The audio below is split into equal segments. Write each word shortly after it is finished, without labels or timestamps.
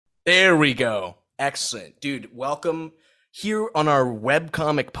There we go. Excellent. Dude, welcome here on our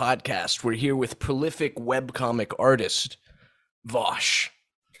webcomic podcast. We're here with prolific webcomic artist, Vaush.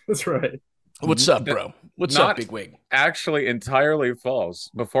 That's right. What's up, That bro? What's up, not bigwig? actually entirely false.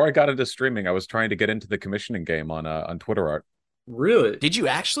 Before I got into streaming, I was trying to get into the commissioning game on Twitter art. Really? Did you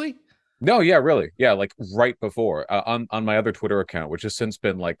actually? No, yeah, really. Yeah, like right before on my other Twitter account, which has since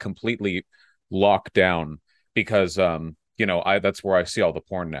been like completely locked down because I that's where I see all the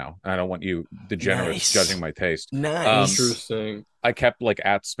porn now. I don't want you degenerates Nice. judging my taste. Um Nice. Interesting. I kept like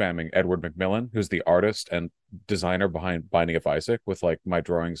at spamming Edward McMillan, who's the artist and designer behind Binding of Isaac, with like my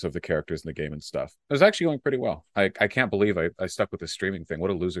drawings of the characters in the game and stuff. It was actually going pretty well. I can't believe I stuck with the streaming thing.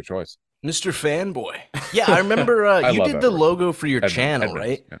 What a loser choice. Mr. Fanboy. Yeah, I remember I you love did the Edward. logo for your channel,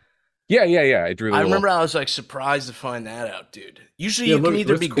 Edmonds. right? Yeah. Yeah. I drew the I little. remember I was like surprised to find that out, dude. Usually Yeah, you can look,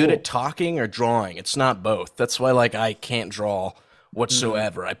 either looks be good cool. at talking or drawing. It's not both. That's why like I can't draw Mhm.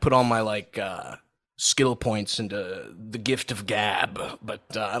 whatsoever. I put all my like skill points into the gift of gab,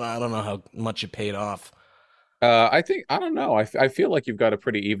 but I don't know how much it paid off. I think I don't know. I feel like you've got a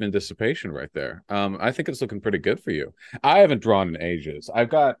pretty even dissipation right there. I think it's looking pretty good for you. I haven't drawn in ages. I've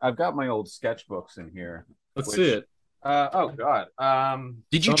got my old sketchbooks in here, Let's see which it. oh God.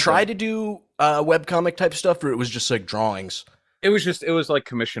 Did you try Something. to do webcomic type stuff, or it was just like drawings? It was like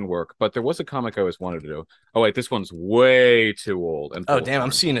commission work, but there was a comic I always wanted to do. Oh wait, this one's way too old and Oh full of damn, I'm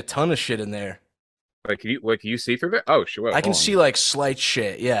porn. seeing a ton of shit in there. Can you see through that? Oh sure. Wait, I can hold on. see like slight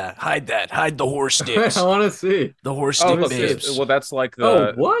shit. Yeah, hide that. Hide the horse I dicks. want to see. The horse Oh dick Let me look, see this it. babes. well that's like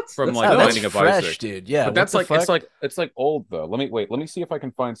Oh, the what? from That's like Oh, that's Binding dope. of fresh, Isaac. dude. Yeah, But what that's the like it's fuck? like it's like old though. Let me see if I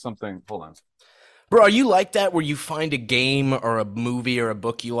can find something. Hold on. Bro, are you like that where you find a game or a movie or a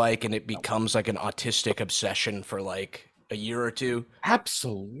book you like and it becomes like an autistic obsession for like a year or two?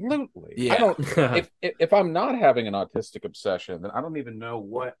 Absolutely. I Yeah. don't if I'm not having an autistic obsession, then I don't even know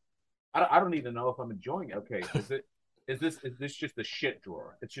what I don't even know if I'm enjoying it. Okay, is this just a shit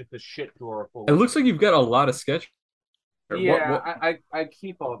drawer? It's just a shit drawer It full of looks like you've got a lot of sketch. What? yeah, What? I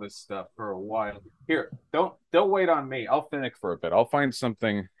keep all this stuff for a while. Here, don't wait on me. I'll finish for a bit. I'll find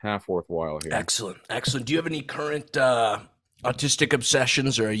something half worthwhile here. Excellent. Excellent. Do you have any current autistic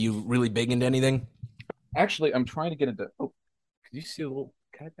obsessions or are you really big into anything? Actually, I'm trying to get into can you see a little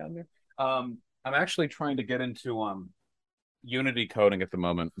cat down there? I'm actually trying to get into Unity coding at the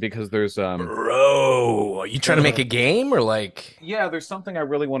moment because there's Bro, are you trying to make a game or like yeah, there's something I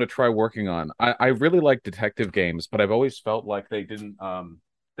really want to try working on. I really like detective games, but I've always felt like they didn't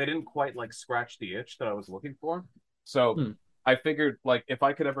quite like scratch the itch that I was looking for. So Hmm. I figured like if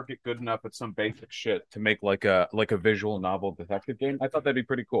I could ever get good enough at some basic shit to make like a visual novel detective game, I thought that'd be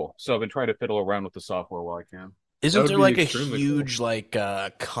pretty cool. So I've been trying to fiddle around with the software while I can. That isn't would there be like a extremely cool. huge like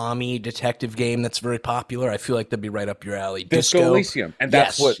commie detective game that's very popular? I feel like that'd be right up your alley. Disco Disco. Elysium, and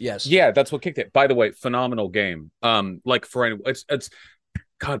that's Yes, what yes. yeah, that's what kicked it. By the way, phenomenal game. Like for any, it's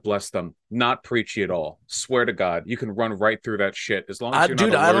God bless them. Not preachy at all. Swear to God, you can run right through that shit as long as you're not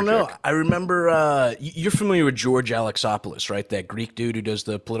Dude, I don't know. allergic. I remember you're familiar with George Alexopoulos, right? That Greek dude who does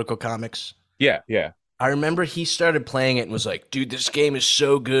the political comics. Yeah, yeah. I remember he started playing it and was like, "Dude, this game is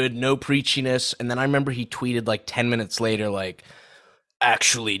so good, no preachiness." And then I remember he tweeted like 10 minutes later like,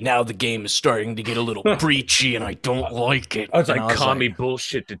 "Actually, now the game is starting to get a little preachy and I don't like it." Oh, it's And like I was commie like,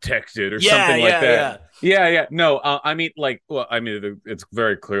 bullshit detected or "Yeah, something like yeah, that. yeah." Yeah, yeah. No, I mean, like, well, I mean, it's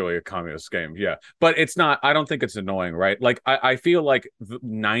very clearly a communist game. Yeah, but it's not. I don't think it's annoying, right? Like, I feel like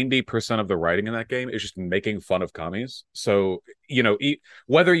 90% of the writing in that game is just making fun of commies. So,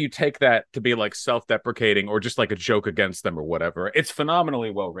 whether you take that to be like self-deprecating or just like a joke against them or whatever, it's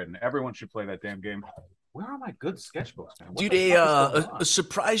phenomenally well written. Everyone should play that damn game. Where are my good sketchbooks, man? What Dude, the fuck is going a on?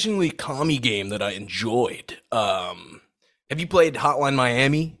 surprisingly commie game that I enjoyed. Have you played Hotline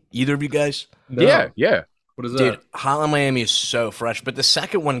Miami? Either of you guys? Yeah, No. yeah. What is Dude, that? Hotline Miami is so fresh, but the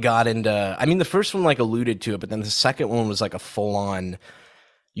second one got into. I mean, the first one like alluded to it, but then the second one was like a full on.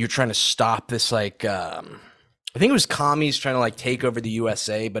 You're trying to stop this like. I think it was commies trying to like take over the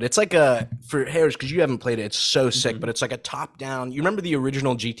USA, but it's like a for Harris because you haven't played it. It's so sick, Mhm. but it's like a top down. You remember the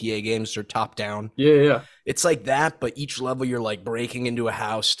original GTA games? They're top down. Yeah, yeah. It's like that, but each level you're like breaking into a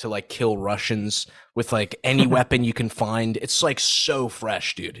house to like kill Russians with like any weapon you can find. It's like so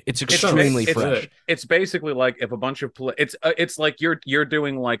fresh, dude. It's It's extremely it's fresh. it's basically like if a bunch of it's like you're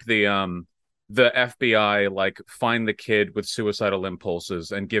doing like the FBI like find the kid with suicidal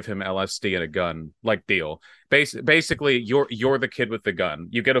impulses and give him LSD and a gun like deal. Basically you're the kid with the gun.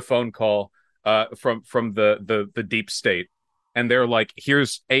 You get a phone call from the deep state and they're like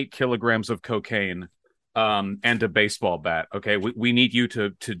here's 8 kilograms of cocaine and a baseball bat. Okay, we need you to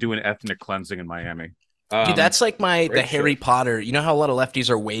do an ethnic cleansing in Miami. Dude, that's like the great Harry shit. Potter. You know how a lot of lefties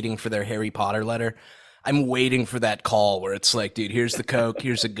are waiting for their Harry Potter letter? I'm waiting for that call where it's like, dude, here's the coke,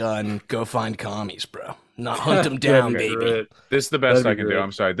 here's a gun, go find commies, bro. Not hunt them That'd down, be baby. great. This is the best That'd I be can do. great.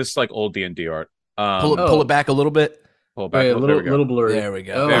 I'm sorry. This is like old D&D art. Pull it Oh, back a little bit. Pull it back. wait, a There we little go. blurry. There we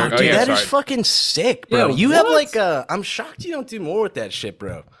go. Oh, There- Oh, oh, dude, yeah, that is sorry. fucking sick, bro. Yeah, You have what? like I'm shocked you don't do more with that shit,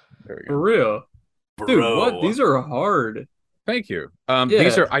 bro. There we For go. real. Dude, what? Bro. These are hard. Thank you. Yeah.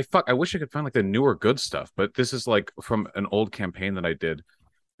 These are I wish I could find like the newer good stuff, but this is like from an old campaign that I did.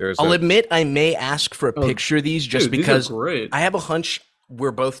 I'll admit I may ask for a Oh, picture of these just dude, because these are great. I have a hunch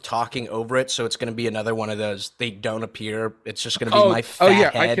we're both talking over it, so it's going to be another one of those. They don't appear. It's just going to be my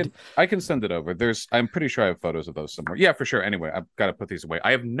fat head. I can send it over. I'm pretty sure I have photos of those somewhere. Yeah, for sure. Anyway, I've got to put these away.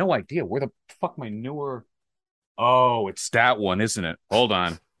 I have no idea where the fuck my newer. Oh, it's that one, isn't it? Hold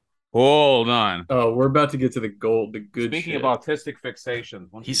on. Oh, we're about to get to the gold, the good Speaking shit. of autistic fixation,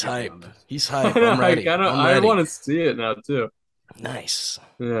 He's hype. He's I hype. know, I'm ready. I want to see it now too. Nice.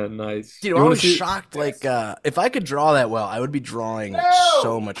 Yeah, nice. Dude, You I wanna was see- shocked. Like, if I could draw that well, I would be drawing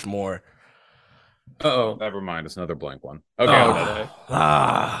so much more. Uh-oh. Never mind. It's another blank one. Okay. Oh, okay. okay.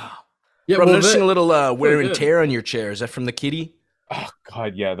 Yeah, Yeah, I'm well, noticing a little wear and good. tear on your chair. Is that from the kitty? Oh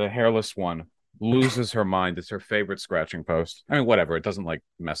God, yeah, the hairless one loses her mind. It's her favorite scratching post. I mean, whatever. It doesn't like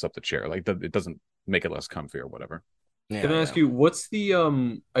mess up the chair. Like it doesn't make it less comfy or whatever. Yeah, Can I ask you, what's the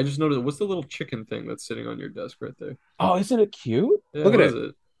I just noticed, what's the little chicken thing that's sitting on your desk right there? Oh, isn't it cute? Yeah, Look at what it. is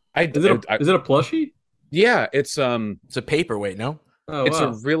it? I, Is it a plushie? yeah, it's It's a paperweight, no? Oh, it's wow.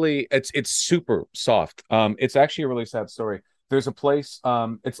 a really it's super soft. It's actually a really sad story. There's a place,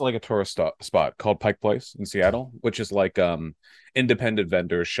 it's like a tourist spot called Pike Place in Seattle, which is like independent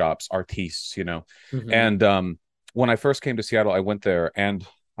vendors, shops, artistes, you know. Mhm. And when I first came to Seattle, I went there and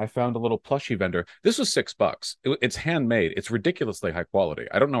I found a little plushie vendor. This was $6. It's handmade. It's ridiculously high quality.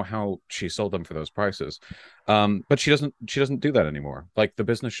 I don't know how she sold them for those prices, but she doesn't do that anymore. Like the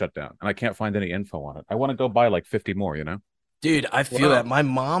business shut down, and I can't find any info on it. I want to go buy like 50 more. You know, Dude, I feel Wow. that. My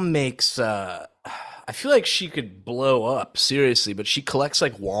mom makes I feel like she could blow up, seriously, but she collects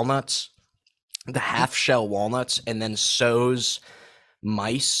like walnuts, the half shell walnuts, and then sews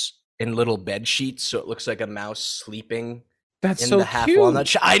mice in little bed sheets so it looks like a mouse sleeping that's in so the half cute.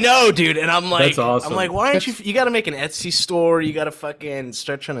 walnut. I know, dude, and I'm like, That's awesome. I'm like, why aren't you? You got to make an Etsy store. You got to fucking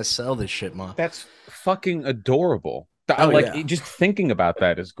start trying to sell this shit, mom. That's fucking adorable. Oh, Like yeah. just thinking about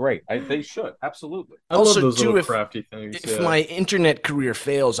that is great. They should absolutely. I Also, love those too, little if- crafty things. If Yeah. my internet career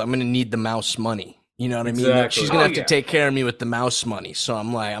fails, I'm gonna need the mouse money. You know what I mean? Exactly. She's gonna Oh, have yeah. to take care of me with the mouse money. So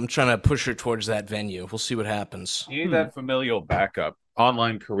I'm trying to push her towards that venue. We'll see what happens. You need that familial backup.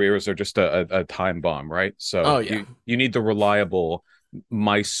 Online careers are just a time bomb, right? So Oh, yeah. you need the reliable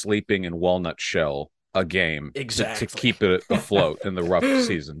mice sleeping in walnut shell a game Exactly. to keep it afloat in the rough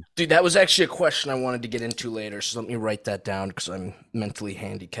season. Dude, that was actually a question I wanted to get into later, so let me write that down because I'm mentally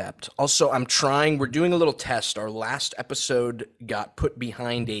handicapped. Also, we're doing a little test. Our last episode got put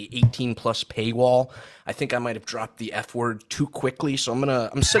behind a 18 plus paywall. I think I might have dropped the F word too quickly, so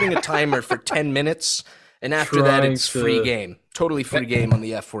I'm setting a timer for 10 minutes, and after that it's free game. Totally free game on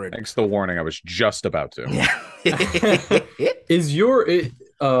the F word. Thanks for the warning. I was just about to. Is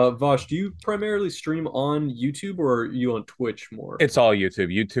Vaush, do you primarily stream on YouTube or are you on Twitch more? It's all YouTube.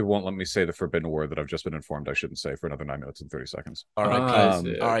 YouTube won't let me say the forbidden word that I've just been informed I shouldn't say for another 9 minutes and 30 seconds. R.I.P. I see,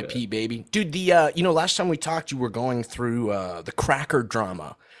 okay. R.I.P. baby. Dude, last time we talked, you were going through the Cracker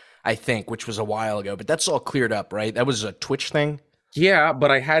drama, I think, which was a while ago, but that's all cleared up, right? That was a Twitch thing? Yeah,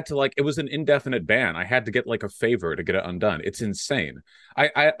 but I had to it was an indefinite ban. I had to get like a favor to get it undone. It's insane.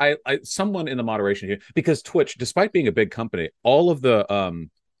 I someone in the moderation here, because Twitch, despite being a big company, all of the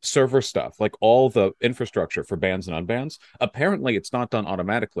server stuff, like all the infrastructure for bans and unbans, apparently it's not done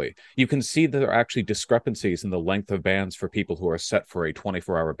automatically. You can see that there are actually discrepancies in the length of bans for people who are set for a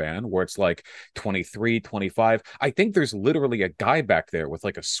 24-hour ban, where it's like 23, 25. I think there's literally a guy back there with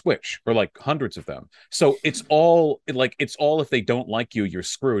like a switch, or like hundreds of them. So it's all if they don't like you, you're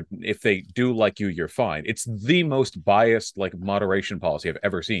screwed. If they do like you, you're fine. It's the most biased like moderation policy I've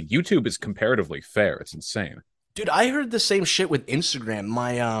ever seen. YouTube is comparatively fair. It's insane. Dude, I heard the same shit with Instagram.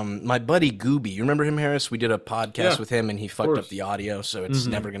 My buddy Gooby, you remember him, Harris? We did a podcast with him, and he fucked up the audio, so it's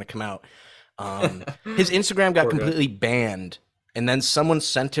never gonna come out. His Instagram got completely banned, and then someone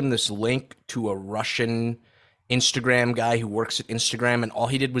sent him this link to a Russian Instagram guy who works at Instagram, and all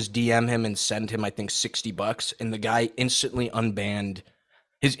he did was DM him and send him, I think, $60, and the guy instantly unbanned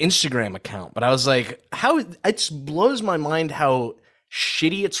his Instagram account. But I was like, it blows my mind how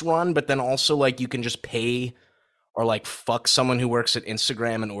shitty it's run, but then also like you can just pay or like fuck someone who works at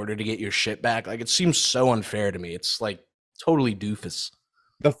Instagram in order to get your shit back. Like it seems so unfair to me. It's like totally doofus.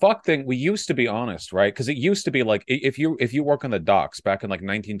 The fuck thing, we used to be honest, right? Because it used to be like if you work on the docks back in like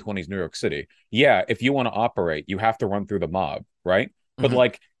 1920s New York City, yeah, if you want to operate, you have to run through the mob, right? But Mhm.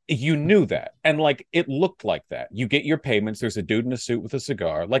 like you knew that, and like it looked like that. You get your payments. There's a dude in a suit with a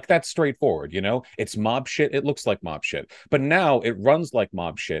cigar. Like that's straightforward, you know? It's mob shit. It looks like mob shit. But now it runs like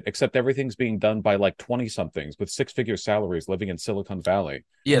mob shit, except everything's being done by like 20 somethings with six-figure salaries living in Silicon Valley.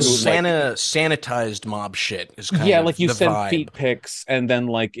 Yeah, Who like sanitized mob shit is kind yeah, of like you the send vibe. feet pics, and then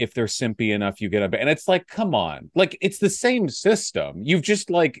like if they're simpy enough, you get a. And it's like, come on, like it's the same system. You've just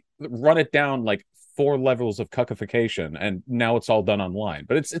like run it down like four levels of cuckification, and now it's all done online.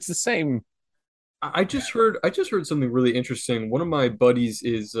 But it's the same. I just heard something really interesting. One of my buddies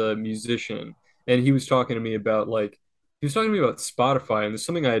is a musician, and he was talking to me about Spotify, and there's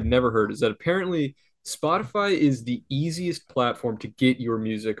something I had never heard is that apparently Spotify is the easiest platform to get your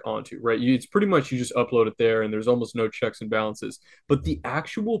music onto, right? It's pretty much you just upload it there, and there's almost no checks and balances. But the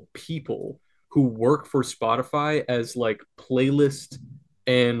actual people who work for Spotify as like playlist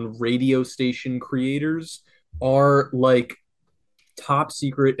and radio station creators are like top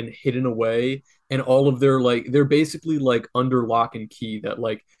secret and hidden away, and all of their like they're basically like under lock and key that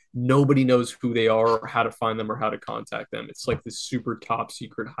like nobody knows who they are or how to find them or how to contact them. It's like this super top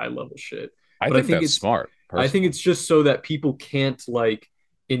secret high level shit. I But think that's smart, I think personally. it's just so that people can't like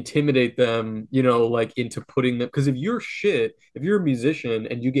intimidate them, like into putting them, because if you're a musician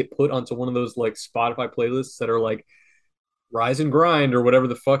and you get put onto one of those like Spotify playlists that are like Rise and Grind or whatever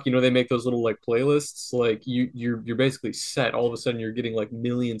the fuck, they make those little like playlists, like you're basically set. All of a sudden you're getting like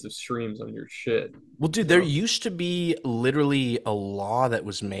millions of streams on your shit, Well, dude, you there know? used to be literally a law that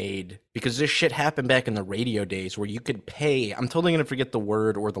was made because this shit happened back in the radio days where you could pay. I'm totally gonna forget the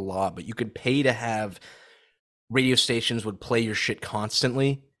word or the law, but you could pay to have radio stations would play your shit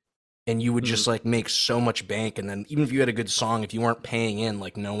constantly, and you would Mhm. just like make so much bank. And then even if you had a good song, if you weren't paying in,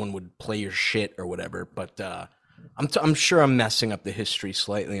 like no one would play your shit or whatever. But I'm sure I'm messing up the history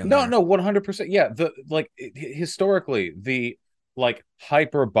slightly in No, there. no, 100%. Yeah, the like historically, the like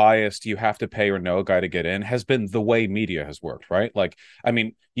hyper biased you have to pay or know a guy to get in has been the way media has worked, right? Like, I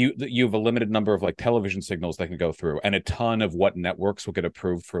mean, you have a limited number of like television signals that can go through, and a ton of what networks will get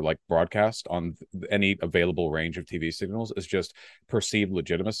approved for like broadcast on any available range of TV signals is just perceived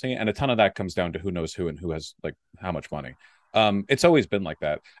legitimacy, and a ton of that comes down to who knows who and who has like how much money. It's always been like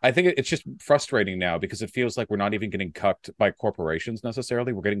that. I think it's just frustrating now because it feels like we're not even getting cucked by corporations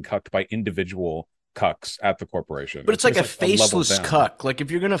necessarily. We're getting cucked by individual cucks at the corporation. But it's It's like just a like a level faceless down. cuck. Like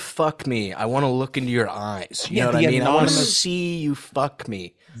if you're gonna fuck me, I want to look into your eyes. You Yeah, know what I the mean? I want to anonymous, see you fuck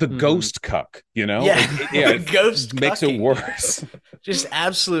me. the Mhm. ghost cuck, you know? Yeah, Yeah, the it ghost makes it cucking, dude. worse. Just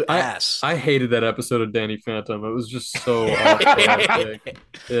absolute I ass. I hated that episode of Danny Phantom. It was just so off galactic.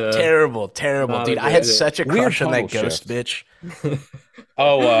 Yeah, Terrible, terrible, not a dude. I had good. such a Weird crush on tonal that ghost shift. bitch.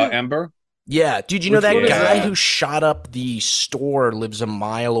 Oh, Ember? Yeah, dude, you know Which that one is guy Yeah. that? who shot up the store lives a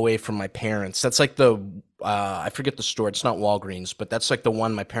mile away from my parents. That's like the I forget the store. It's not Walgreens, but that's like the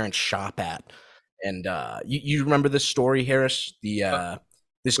one my parents shop at. And you remember this story, Harris? The Uh,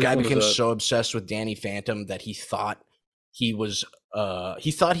 this which guy one was became that? so obsessed with Danny Phantom that he thought he was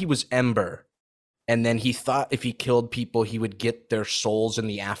Ember, and then he thought if he killed people he would get their souls in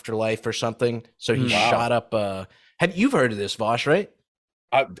the afterlife or something. So he Hmm. shot Wow. up have you've heard of this, Vosh, right?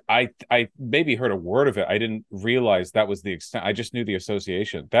 I maybe heard a word of it. I didn't realize that was the extent. I just knew the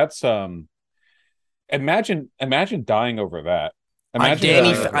association. That's imagine dying over that. Imagine dying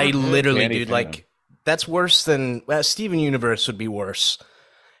Yeah. I over literally, Danny dude, Phantom. like that's worse than Steven Universe would be worse,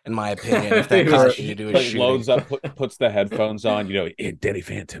 in my opinion, if that They were- caused you to do a Like shooting. loads up, puts the headphones on, Danny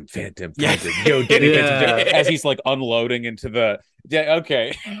Phantom, Phantom, Yeah. Phantom, yo, Danny Phantom, Yeah. as he's like unloading into the, yeah,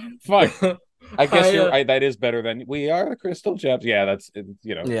 okay, fine. I guess I, uh, that is better than we are the Crystal Gems. Yeah, that's it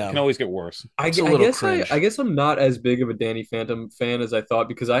Yeah, can always get worse. I, it's a I little guess I cringe. guess I'm not as big of a Danny Phantom fan as I thought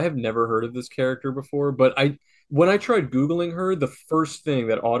because I have never heard of this character before. But when I tried Googling her, the first thing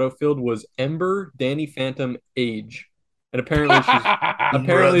that autofilled was Ember Danny Phantom age, and apparently she's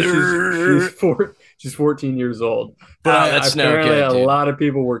Brother. she's 14 years old. But Oh, I that's no apparently good, a dude. lot of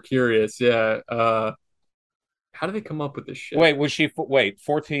people were curious. Yeah. How do they come up with this shit? Wait, was she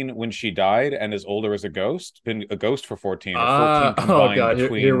 14 when she died and is older as a ghost? Been a ghost for 14 or 14 Oh combined God, here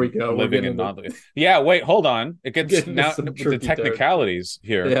we between go. We're living getting and into not living? Yeah, wait, hold on. It gets getting into now some the tricky territory. technicalities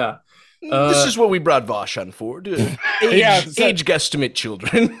here. Yeah. This is what we brought Vosh on for. Yeah, so Age guesstimate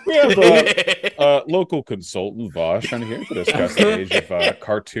children. we have local consultant Vaush on here to discuss the age of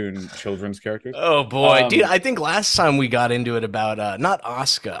cartoon children's characters. Oh boy, dude! I think last time we got into it about not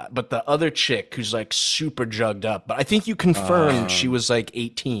Oscar, but the other chick who's like super jugged up. But I think you confirmed she was like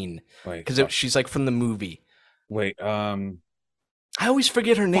 18 Wait, because she's like from the movie. wait, I always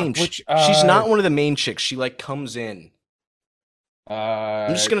forget her name. which, She's not one of the main chicks. She like comes in.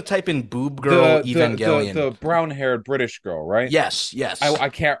 I'm just gonna type in boob girl Evangelion. The brown-haired British girl, right? Yes, yes. I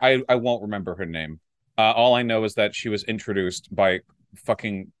can't. I won't remember her name. All I know is that she was introduced by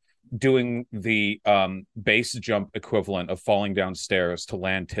fucking doing the base jump equivalent of falling downstairs to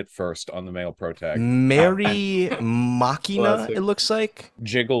land tit first on the male protag. Mary Machina, Classic. it looks like.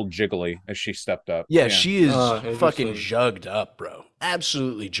 Jiggle jiggly as she stepped up. Yeah, she is fucking interesting. jugged up, bro.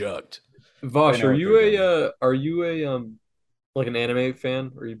 Absolutely jugged. Vosh, They know are what you they're doing. are you a like an anime fan?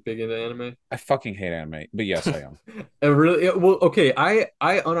 Are you big into anime? I fucking hate anime, but yes, I am. Well, okay. I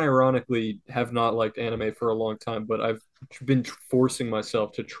unironically have not liked anime for a long time, but I've been forcing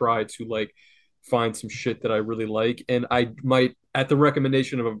myself to try to like find some shit that I really like. And I might, at the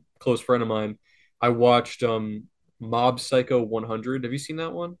recommendation of a close friend of mine, I watched Mob Psycho 100. Have you seen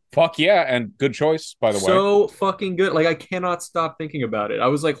that one? Fuck yeah, and good choice, by the way. So fucking good. Like I cannot stop thinking about it. I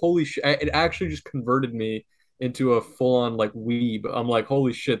was like, holy shit! It actually just converted me into a full-on like weeb. I'm like,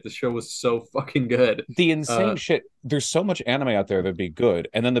 holy shit, the show was so fucking good. The insane shit. There's so much anime out there that'd be good,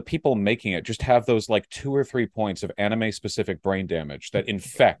 and then the people making it just have those like 2 or 3 points of anime specific brain damage that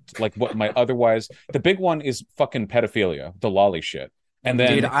infect like what might otherwise. The big one is fucking pedophilia, the lolly shit. And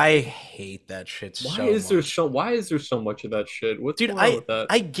then, Dude, I hate that shit so much. Why is there so much of that shit? What's Dude, going on with that?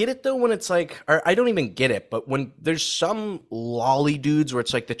 I get it though when it's like, or I don't even get it, but when there's some lolly dudes where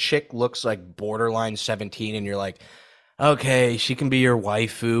it's like the chick looks like borderline 17 and you're like, okay, she can be your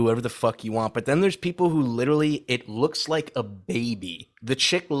waifu, whatever the fuck you want. But then there's people who literally, it looks like a baby. The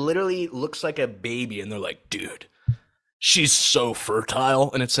chick literally looks like a baby and they're like, dude, she's so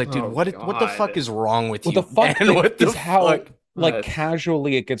fertile. And it's like, dude, Oh, what the fuck God. is wrong with well, you? the fuck man? What the is how fuck? like That's-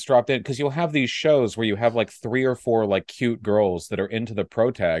 casually it gets dropped in because you'll have these shows where you have like 3 or 4 like cute girls that are into the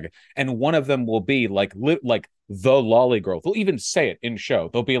protag, and one of them will be like like the lolly girl. They'll even say it in show.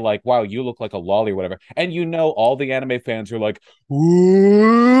 They'll be like, "Wow, you look like a lolly," or whatever. And you know, all the anime fans are like,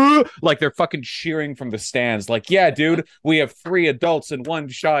 "Ooh," like they're fucking cheering from the stands. Like, yeah, dude, we have 3 adults and 1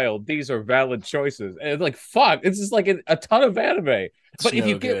 child. These are valid choices. And it's like, fuck, it's just like a ton of anime. But if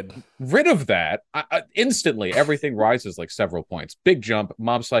you get rid of that, instantly everything rises like several points. Big jump.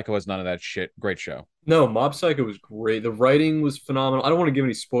 Mob Psycho has none of that shit. Great show. No, Mob Psycho was great. The writing was phenomenal. I don't want to give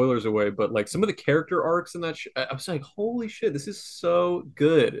any spoilers away, but like some of the character arcs in that I was like, holy shit, this is so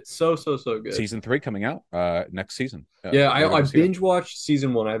good. So good. Season 3 coming out next season. Yeah, I later this year. binge watched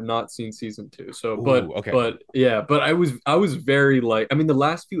season 1. I have not seen season 2. So, Ooh, but okay. but yeah, but I was very like, I mean, the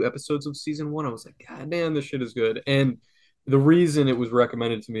last few episodes of season 1, I was like, God damn, this shit is good. And the reason it was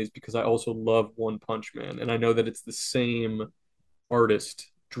recommended to me is because I also love One Punch Man, and I know that it's the same artist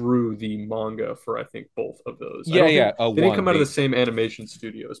drew the manga for I think both of those. I Yeah, don't yeah. think, they didn't come out of the same animation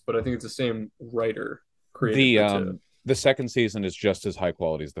studios, but I think it's the same writer created the two. The second season is just as high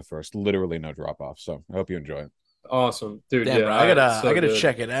quality as the first. Literally no drop off. So I hope you enjoy it. Awesome, dude. Damn, yeah, bro, so I gotta good.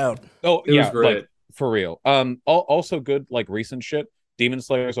 check it out. Oh It yeah, was great. like for real. Also good like recent shit. Demon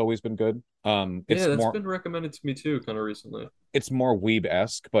Slayer's always been good. It's Yeah, that's more been recommended to me too, kind of recently. it's more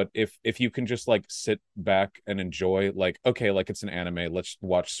weeb-esque, but if you can just like sit back and enjoy like okay, like it's an anime, let's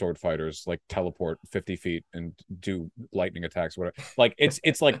watch sword fighters like teleport 50 feet and do lightning attacks, whatever. Like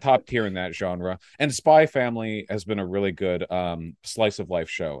it's like top tier in that genre. And Spy Family has been a really good slice of life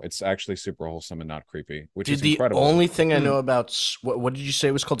show. It's actually super wholesome and not creepy, which Dude, is the incredible. only thing I know about what did you say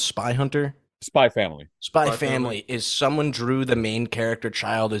it was called? Spy Hunter? Spy Family. Spy Family is someone drew the main character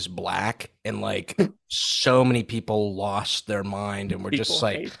child as black, and like so many people lost their mind and were just People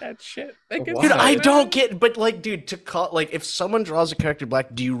like, hate that shit. dude, I don't get, but like, dude, to call like if someone draws a character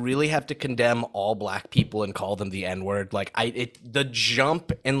black, do you really have to condemn all black people and call them the N-word? Like, the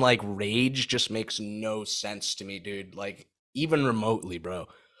jump and like rage just makes no sense to me, dude. Like, even remotely, bro.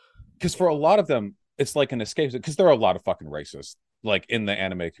 Because for a lot of them, it's like an escape. Because there are a lot of fucking racists like in the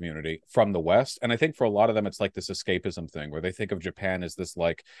anime community from the West, and I think for a lot of them, it's like this escapism thing where they think of Japan as this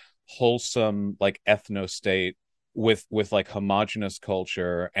like wholesome like ethno state with like homogenous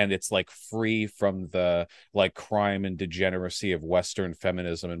culture, and it's like free from the like crime and degeneracy of Western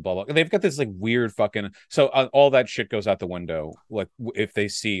feminism and blah blah. They've got this like weird fucking all that shit goes out the window like if they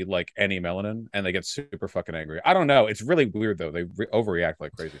see like any melanin, and they get super fucking angry. I don't know, it's really weird though. They overreact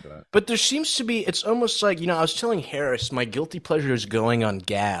like crazy to that. But there seems to be, it's almost like, I was telling Harris, my guilty pleasure is going on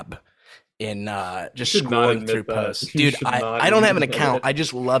Gab and just scrolling through posts. Dude, I don't have an account. I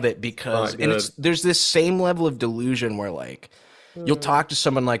just love it because, and there's this same level of delusion where like, you'll talk to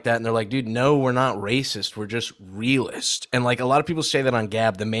someone like that and they're like, dude, no, we're not racist. We're just realist. And like a lot of people say that on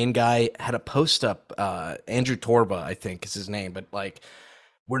Gab. The main guy had a post up, Andrew Torba, I think is his name, but like,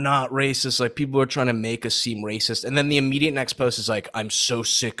 we're not racist. Like, people are trying to make us seem racist. And then the immediate next post is like, I'm so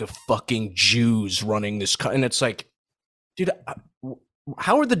sick of fucking Jews running this. And it's like, dude,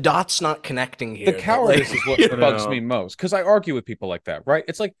 how are the dots not connecting here? The cowardice like, is what bugs me most, because I argue with people like that, right?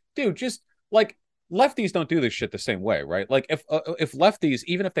 It's like, dude, just like lefties don't do this shit the same way, right? Like if lefties,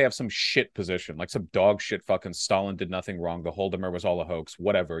 even if they have some shit position, like some dog shit, fucking Stalin did nothing wrong, the Holodomor was all a hoax,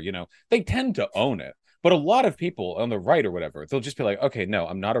 whatever, you know, they tend to own it. But a lot of people on the right or whatever, they'll just be like, okay, no,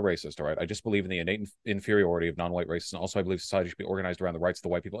 I'm not a racist, all right? I just believe in the innate inferiority of non-white races, and also I believe society should be organized around the rights of the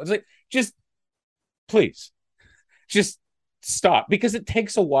white people. It's like, just please, just stop, because it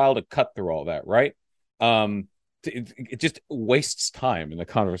takes a while to cut through all that, right? It just wastes time in the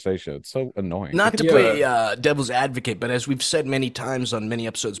conversation. It's so annoying. Not to play devil's advocate, but as we've said many times on many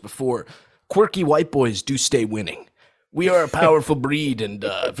episodes before, quirky white boys do stay winning. We are a powerful breed and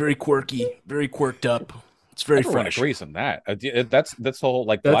very quirky, very quirked up. It's very Everyone fresh. agrees on that. That's the whole,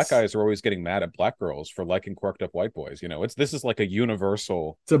 like, black guys are always getting mad at black girls for liking quirked up white boys. You know, this is like a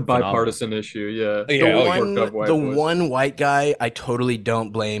universal. It's a bipartisan issue. Yeah. The one white guy I totally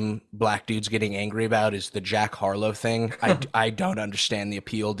don't blame black dudes getting angry about is the Jack Harlow thing. I don't understand the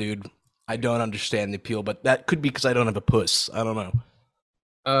appeal, dude. I don't understand the appeal, but that could be because I don't have a puss. I don't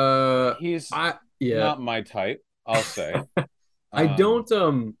know. He's not my type, I'll say. I don't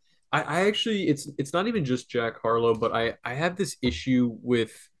I actually, it's not even just Jack Harlow, but I have this issue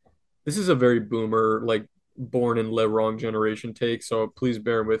with, this is a very boomer, like born in the wrong generation take, so please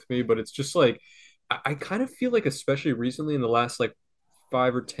bear with me, but it's just like I kind of feel like, especially recently in the last like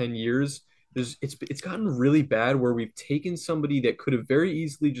 5 or 10 years, it's gotten really bad where we've taken somebody that could have very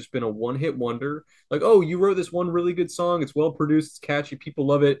easily just been a one-hit wonder, like, oh, you wrote this one really good song, it's well produced, it's catchy, people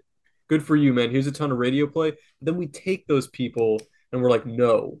love it, good for you, man, here's a ton of radio play. Then we take those people and we're like,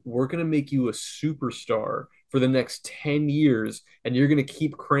 no, we're going to make you a superstar for the next 10 years. And you're going to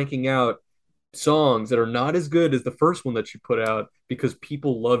keep cranking out songs that are not as good as the first one that you put out because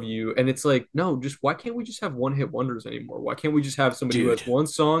people love you. And it's like, no, just why can't we just have one hit wonders anymore? Why can't we just have somebody who has one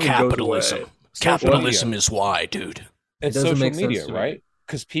song and goes away? Capitalism is why, dude. It's social media, right?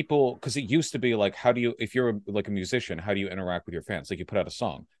 Because it used to be like, if you're like a musician, how do you interact with your fans? Like, you put out a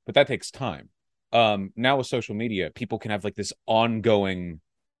song, but that takes time. Now with social media, people can have like this ongoing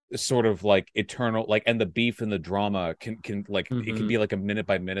sort of like eternal, like, and the beef and the drama can like, it can be like a minute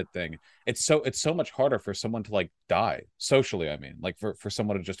by minute thing. It's so much harder for someone to like die socially. I mean, like for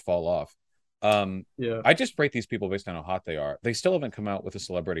someone to just fall off. I just rate these people based on how hot they are. They still haven't come out with a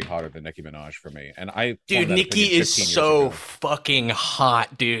celebrity hotter than Nicki Minaj for me. And dude, Nicki is so fucking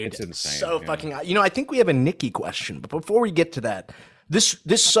hot, dude. It's insane. So fucking hot. You know, I think we have a Nicki question, but before we get to that,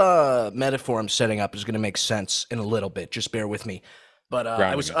 this metaphor I'm setting up is going to make sense in a little bit. Just bear with me. But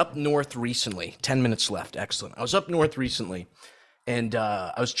I was up north recently. 10 minutes left. Excellent. I was up north recently, and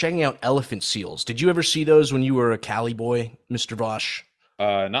I was checking out elephant seals. Did you ever see those when you were a Cali boy, Mr. Vaush?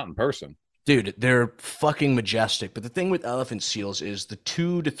 Not in person. Dude, they're fucking majestic. But the thing with elephant seals is the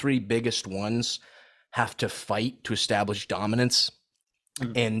 2 to 3 biggest ones have to fight to establish dominance.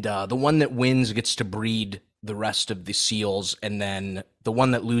 And the one that wins gets to breed the rest of the seals, and then the one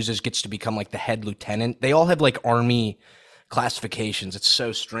that loses gets to become like the head lieutenant. They all have like army classifications. It's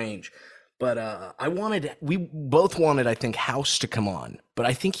so strange. But we both wanted, I think, House to come on. But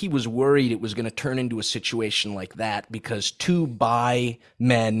I think he was worried it was going to turn into a situation like that because 2 bi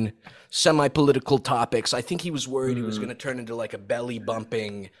men, semi-political topics. I think he was worried it was going to turn into like a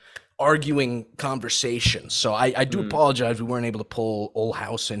belly-bumping, arguing conversation. So I do apologize we weren't able to pull old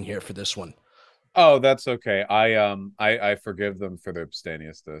House in here for this one. Oh, that's okay. I forgive them for their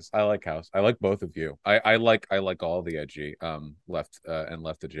abstemiousness. I like House. I like both of you. I like all the edgy left and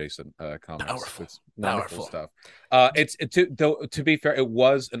left adjacent comments. Powerful. It's wonderful stuff. To be fair, it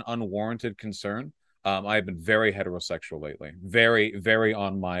was an unwarranted concern. I've been very heterosexual lately. Very, very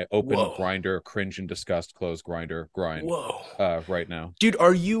on my open Grindr, cringe and disgust, close Grindr grind. Right now, dude.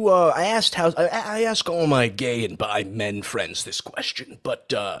 Are you? I asked I ask all my gay and bi men friends this question, but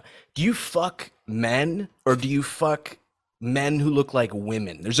do you fuck men or do you fuck men who look like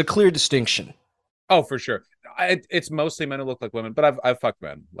women? There's a clear distinction. Oh, for sure. It's mostly men who look like women, but I've fucked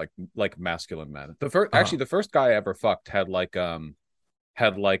men, like masculine men. The first guy I ever fucked had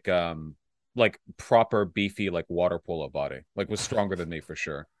proper beefy like water polo body, like was stronger than me for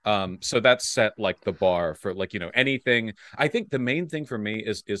sure. So that set like the bar for like, you know, anything. I think the main thing for me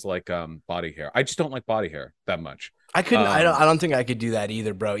is like body hair. I just don't like body hair that much. I couldn't. I don't think I could do that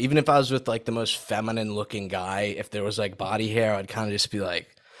either, bro. Even if I was with like the most feminine looking guy, if there was like body hair, I'd kind of just be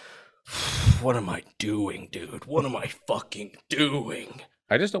like, "What am I doing, dude? What am I fucking doing?"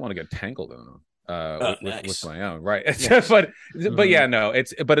 I just don't want to get tangled in them. Nice. my own, right? Nice. But yeah, no,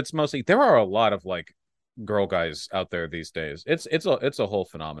 it's mostly there are a lot of like girl guys out there these days. It's a whole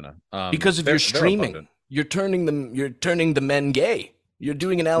phenomena. Because of your They're abundant. streaming, you're turning the men gay. You're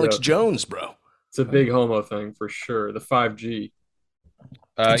doing an Alex Yeah, Jones, bro. it's a big homo thing for sure. The 5G,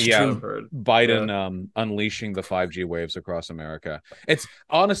 It's Yeah, I've true. heard. Yeah. Biden unleashing the 5G waves across America. It's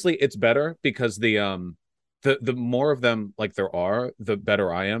honestly it's better because the more of them like there are, the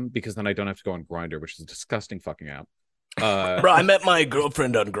better I am because then I don't have to go on Grindr, which is a disgusting fucking app. Bro, I met my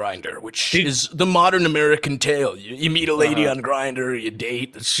girlfriend on Grindr, which Did- is the modern American tale. You meet a lady Uh-huh. on Grindr, you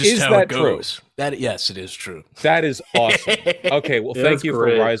date. That's just Is how that it goes. Yes, it is true. That is awesome. Okay, well, Yeah, thank that's you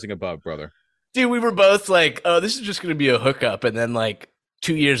great. for rising above, brother. Dude, we were both like, "Oh, this is just gonna be a hookup," and then like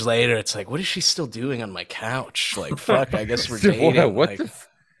 2 years later, it's like, "What is she still doing on my couch?" Like, fuck, I guess we're dating. What like, the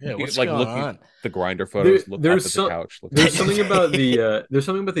yeah, what's like going looking on? the Grinder photos, look up There's at the some couch. Look there's at something about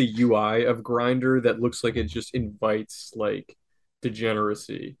the UI of Grindr that looks like it just invites like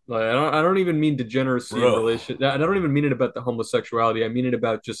degeneracy. Like I don't even mean degeneracy in Bro. relation. I don't even mean it about the homosexuality. I mean it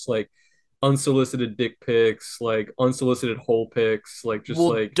about just like unsolicited dick pics, like unsolicited hole pics, like just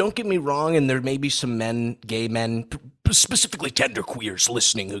Well, like don't get me wrong, and there may be some men, gay men, specifically genderqueers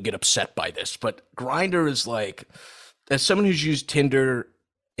listening who get upset by this, but Grindr is like, as someone who's used Tinder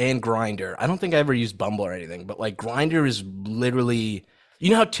and Grindr, I don't think I ever used Bumble or anything, but like Grindr is literally, you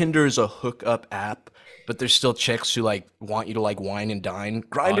know how Tinder is a hookup app, but there's still chicks who like want you to like wine and dine. on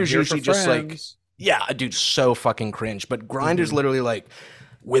Grindr's here for usually just like, friends. yeah, dude, so fucking cringe. But Grindr's Mhm. literally like,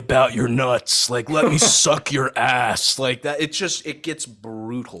 whip out your nuts, like let me suck your ass, like that. It gets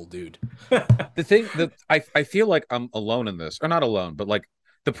brutal, dude. The thing that I feel like I'm alone in this, or not alone, but like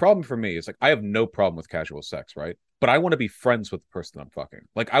the problem for me is like I have no problem with casual sex, right? But I want to be friends with the person I'm fucking.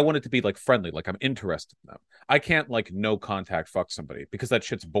 Like I want it to be like friendly, like I'm interested in them. I can't like no contact fuck somebody because that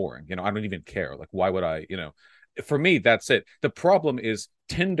shit's boring. You know, I don't even care. Like why would I, you know? For me, that's it. The problem is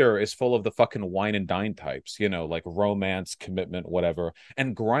Tinder is full of the fucking wine and dine types, you know, like romance, commitment, whatever.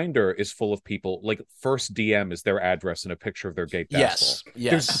 And Grinder is full of people like first DM is their address and a picture of their gaped Yes, asshole.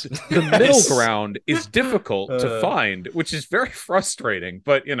 yes. The middle ground is difficult to Uh. find, which is very frustrating.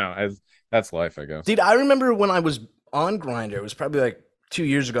 But you know, as that's life, I guess. Dude, I remember when I was on Grindr, it was probably like 2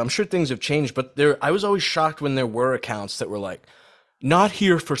 years ago. I'm sure things have changed, but I was always shocked when there were accounts that were like, not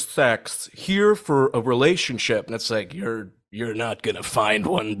here for sex, here for a relationship. And it's like, you're not gonna find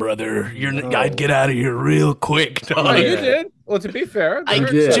one, brother. No. I'd get out of here real quick. Oh, dog. Yeah. you did. Well, to be fair, I, You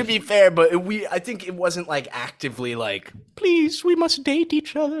there- did. to be fair, but I think it wasn't like actively like, please, we must date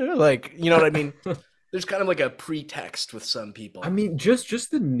each other. Like, you know what I mean? There's kind of like a pretext with some people. I mean, just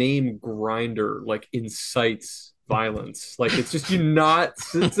the name Grinder like incites violence. Like it's just you not,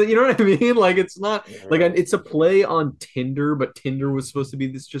 you know what I mean? Like it's not like it's a play on Tinder, but Tinder was supposed to be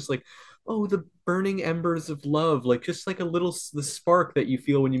this just like, oh, the burning embers of love, like just like a little the spark that you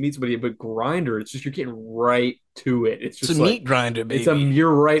feel when you meet somebody. But Grinder, it's just you're getting right to it. It's It's just a like meat grinder, baby.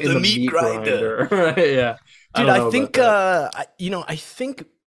 you're right in The the meat meat grinder. grinder. Right? Yeah. Dude, don't I know think about that.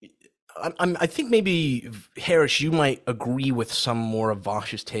 I think maybe Harris, you might agree with some more of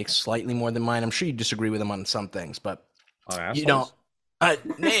Vaush's takes slightly more than mine. I'm sure you disagree with him on some things, but on you know,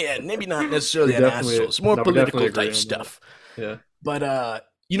 assholes. maybe not necessarily We on definitely- assholes, more no, we definitely political agree type on that. stuff. Yeah. But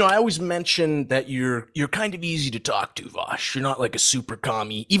you know, I always mention that you're kind of easy to talk to, Vaush. You're not like a super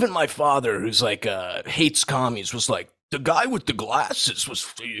commie. Even my father, who's like hates commies, was like the guy with the glasses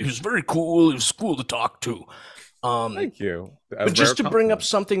he was very cool. He was cool to talk to. Thank you. But just to bring up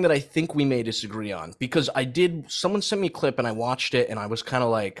something that I think we may disagree on, because someone sent me a clip and I watched it and I was kind of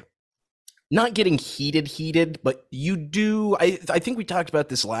like, not getting heated, but you do. I think we talked about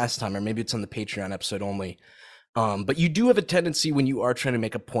this last time, or maybe it's on the Patreon episode only. But you do have a tendency when you are trying to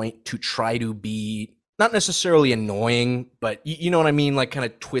make a point to try to be not necessarily annoying, but you know what I mean? Like kind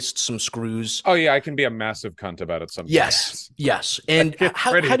of twist some screws. Oh yeah, I can be a massive cunt about it sometimes. Yes. And get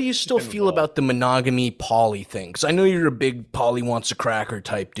how pretty do you still feel involved. about the monogamy poly thing? Because I know you're a big poly wants a cracker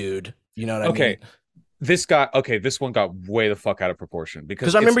type dude. You know what I mean? This one got way the fuck out of proportion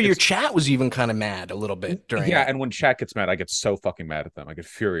Because I remember your chat was even kind of mad a little bit during yeah, it. and when chat gets mad, I get so fucking mad at them. I get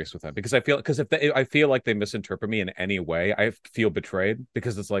furious with them because I feel like they misinterpret me in any way, I feel betrayed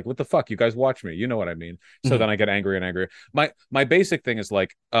because it's like, what the fuck, you guys watch me, you know what I mean? So Mhm. then I get angry and angry. My basic thing is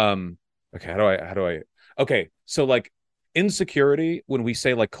like, okay, how do I okay, so like insecurity, when we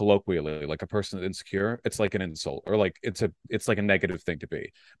say like colloquially like a person is insecure, it's like an insult or like it's like a negative thing to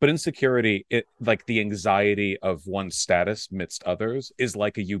be. But insecurity, it like the anxiety of one's status amidst others, is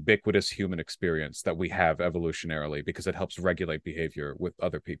like a ubiquitous human experience that we have evolutionarily because it helps regulate behavior with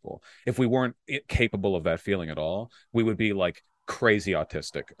other people. If we weren't capable of that feeling at all, we would be like crazy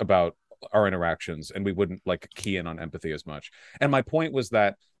autistic about our interactions, and we wouldn't like key in on empathy as much. And my point was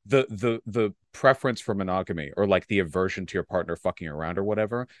that the preference for monogamy, or like the aversion to your partner fucking around or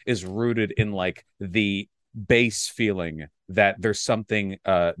whatever, is rooted in like the base feeling that there's something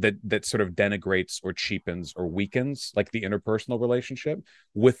that sort of denigrates or cheapens or weakens like the interpersonal relationship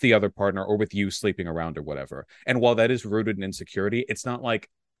with the other partner, or with you sleeping around or whatever. And while that is rooted in insecurity, it's not like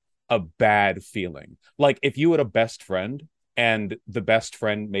a bad feeling. Like if you had a best friend and the best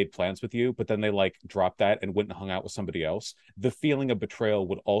friend made plans with you, but then they like dropped that and went and hung out with somebody else, the feeling of betrayal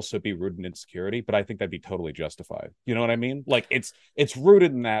would also be rooted in insecurity, but I think that'd be totally justified. You know what I mean? Like it's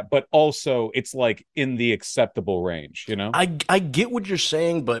rooted in that, but also it's like in the acceptable range, you know? I get what you're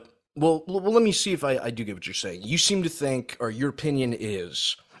saying, but well, let me see if I do get what you're saying. You seem to think, or your opinion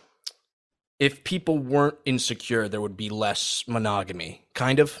is, if people weren't insecure, there would be less monogamy,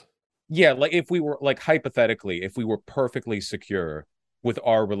 kind of? Yeah, like if we were like hypothetically, if we were perfectly secure with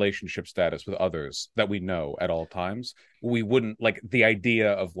our relationship status with others that we know at all times, we wouldn't like the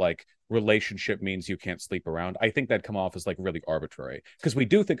idea of like relationship means you can't sleep around. I think that'd come off as like really arbitrary, because we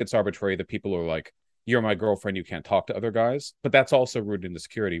do think it's arbitrary that people are like, you're my girlfriend, you can't talk to other guys, but that's also rooted in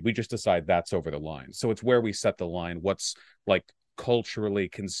insecurity. We just decide that's over the line. So it's where we set the line, what's like culturally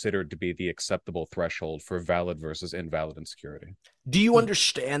considered to be the acceptable threshold for valid versus invalid insecurity. Do you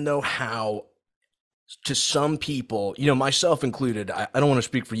understand, though, how to some people, myself included, I don't want to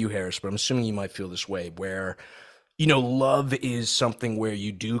speak for you, Harris, but I'm assuming you might feel this way, where, love is something where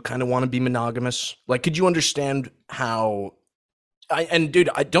you do kind of want to be monogamous? Like, could you understand how, dude,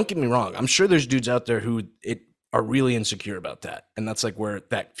 don't get me wrong, I'm sure there's dudes out there who are really insecure about that, and that's like where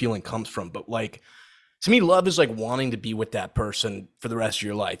that feeling comes from, but like, to me, love is like wanting to be with that person for the rest of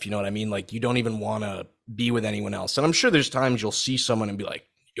your life. You know what I mean? Like you don't even want to be with anyone else. And I'm sure there's times you'll see someone and be like,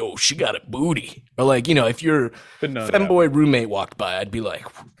 yo, she got a booty. Or like, if your femboy roommate walked by, I'd be like,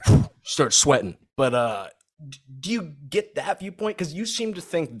 start sweating. But do you get that viewpoint? Because you seem to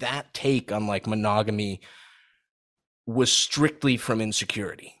think that take on like monogamy was strictly from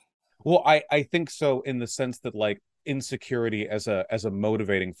insecurity. Well, I think so, in the sense that like insecurity as a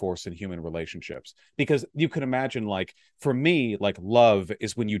motivating force in human relationships, because you can imagine, like for me, like love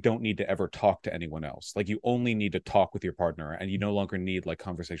is when you don't need to ever talk to anyone else. Like you only need to talk with your partner, and you no longer need like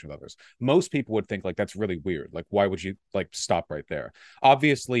conversation with others. Most people would think like that's really weird. Like why would you like stop right there?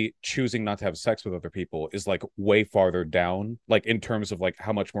 Obviously choosing not to have sex with other people is like way farther down, like in terms of like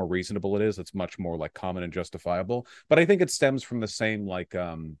how much more reasonable it is. It's much more like common and justifiable, but I think it stems from the same like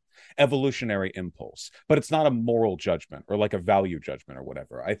evolutionary impulse, but it's not a moral judgment or like a value judgment or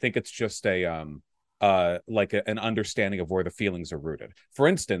whatever. I think it's just an understanding of where the feelings are rooted. For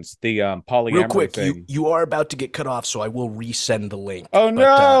instance, the polyamory real quick thing. You are about to get cut off, so I will resend the link. Oh no!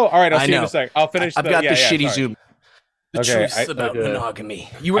 All right, I'll see you in a sec. I'll finish. I've got the shitty sorry. Zoom. The truth about monogamy.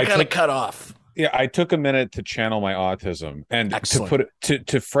 You were kind of cut off. Yeah, I took a minute to channel my autism, and Excellent. to put it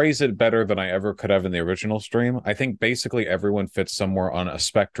to phrase it better than I ever could have in the original stream. I think basically everyone fits somewhere on a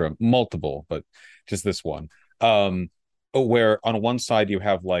spectrum, multiple, but just this one. Where on one side you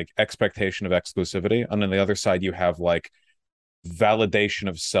have like expectation of exclusivity, and on the other side you have like validation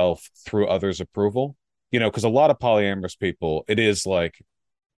of self through others' approval. Because a lot of polyamorous people, it is like,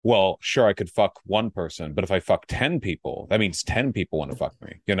 well, sure, I could fuck one person, but if I fuck 10 people, that means 10 people want to fuck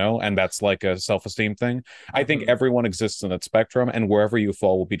me, and that's like a self-esteem thing. I think everyone exists in that spectrum, and wherever you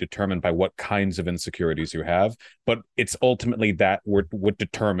fall will be determined by what kinds of insecurities you have, but it's ultimately that what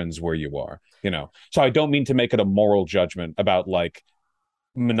determines where you are, So I don't mean to make it a moral judgment about like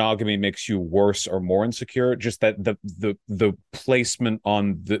monogamy makes you worse or more insecure, just that the placement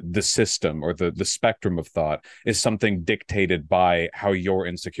on the system or the spectrum of thought is something dictated by how your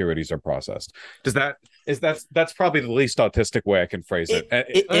insecurities are processed. That's probably the least autistic way I can phrase it.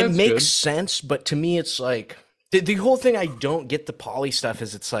 It makes sense, but to me it's like the whole thing I don't get the poly stuff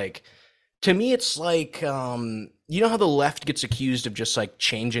is it's like, to me it's like how the left gets accused of just like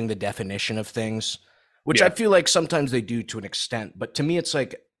changing the definition of things, which I feel like sometimes they do to an extent. But to me, it's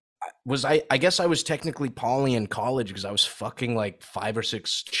like, I guess I was technically poly in college because I was fucking like 5 or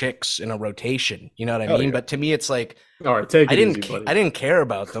 6 chicks in a rotation. You know what I mean? Yeah. But to me, it's like, all right, take it easy, buddy. I didn't care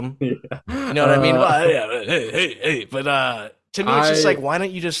about them. Yeah. You know what I mean? Well, hey. But to me, it's just like, why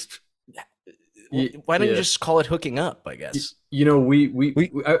don't you just call it hooking up? I guess.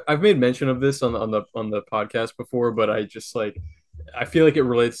 I've made mention of this on the podcast before, but I feel like it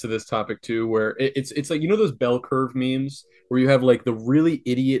relates to this topic too, where it's like, those bell curve memes where you have like the really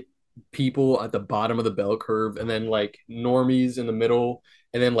idiot people at the bottom of the bell curve and then like normies in the middle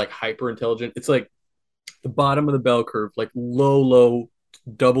and then like hyper intelligent. It's like the bottom of the bell curve, like low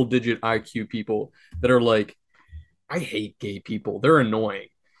double digit IQ people that are like, I hate gay people. They're annoying.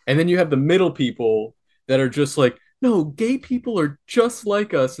 And then you have the middle people that are just like, no, gay people are just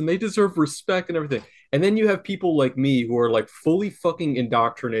like us and they deserve respect and everything. And then you have people like me who are like fully fucking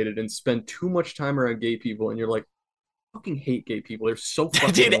indoctrinated and spend too much time around gay people, and you're like, I fucking hate gay people. They're so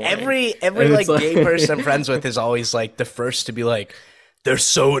fucking Dude, annoying. every And it's like gay person I'm like friends with is always like the first to be like, they're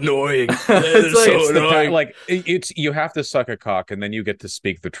so annoying. They're it's like so it's annoying. Like it's you have to suck a cock and then you get to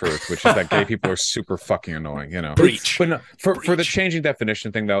speak the truth, which is that gay people are super fucking annoying, you know. Breach. But no, for the Breach. changing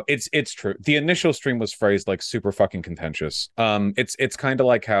definition thing though, it's true. The initial stream was phrased like super fucking contentious. It's kind of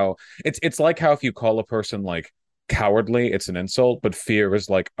like how it's like how if you call a person like cowardly, it's an insult, but fear is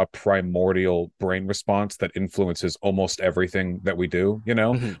like a primordial brain response that influences almost everything that we do, you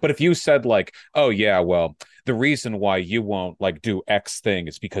know? Mhm. But if you said like, oh yeah, well, the reason why you won't like do X thing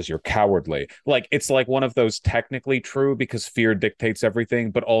is because you're cowardly. Like it's like one of those technically true because fear dictates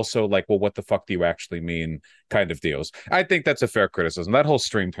everything, but also like, well, what the fuck do you actually mean kind of deals. I think that's a fair criticism. That whole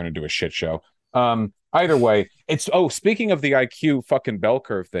stream turned into a shit show. Either way, it's speaking of the IQ fucking bell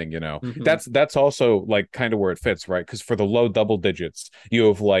curve thing, you know, Mhm. that's also like kind of where it fits, right? Because for the low double digits, you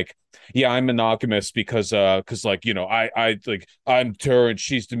have like, yeah, I'm monogamous because like, you know, I like I'm to her and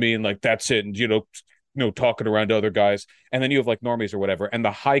she's to me and like that's it, and talking around to other guys, and then you have like normies or whatever, and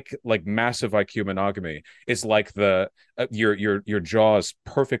the high like massive IQ monogamy is like the your jaw is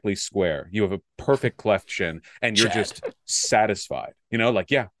perfectly square, you have a perfect cleft chin, and you're Chad. just satisfied, you know,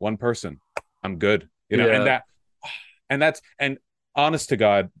 like yeah, one person, I'm good, you know, Yeah. and honest to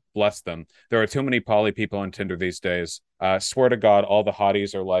God, bless them. There are too many poly people on Tinder these days. Swear to God, all the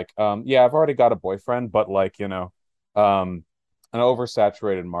hotties are like, yeah, I've already got a boyfriend, but like, you know, an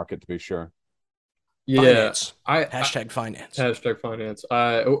oversaturated market to be sure. Yeah. Finance. I Hashtag finance. hashtag finance.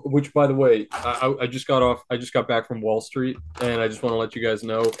 Which, by the way, I just got off. I just got back from Wall Street, and I just want to let you guys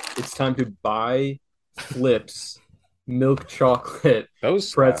know it's time to buy Flips milk chocolate Those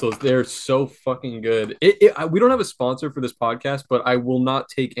slap. pretzels. They're so fucking good. We don't have a sponsor for this podcast, but I will not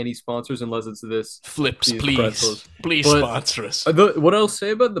take any sponsors unless it's Flips, these please. pretzels. Please But sponsor us. what I'll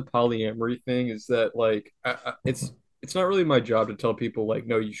say about the polyamory thing is that like it's not really my job to tell people like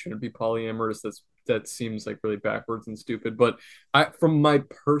no, you shouldn't be polyamorous. That seems like really backwards and stupid. But I from my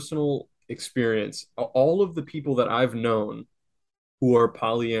personal experience, all of the people that I've known who are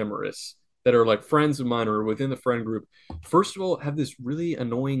polyamorous that are like friends of mine or within the friend group, first of all, have this really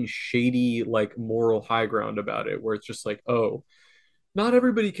annoying, shady, like moral high ground about it, where it's just like, oh, not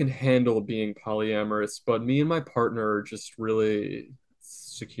everybody can handle being polyamorous, but me and my partner are just really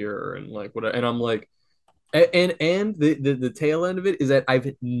secure and like what, and I'm like, and the tail end of it is that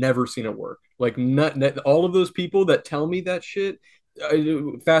I've never seen it work. Like not all of those people that tell me that shit.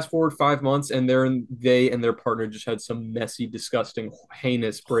 Fast forward 5 months, and they and their partner just had some messy, disgusting,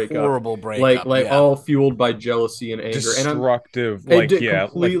 heinous breakup, Horrible breakup. like Yeah. all fueled by jealousy and anger. And I'm Destructive, it like did yeah,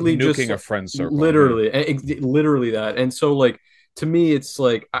 like completely just nuking a friend circle. Yeah. literally, literally that. And so, like to me, it's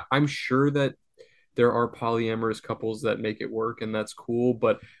like I'm sure that there are polyamorous couples that make it work, and that's cool.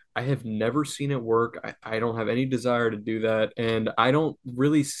 But I have never seen it work. I don't have any desire to do that, and I don't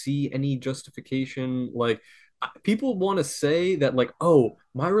really see any justification. Like people want to say that, like, oh,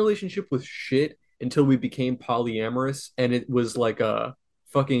 my relationship was shit until we became polyamorous, and it was like a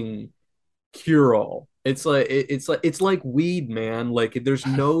fucking cure all. It's like weed, man. Like there's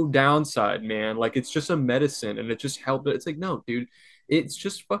no downside, man. Like it's just a medicine and it just helped. It's like no, dude. It's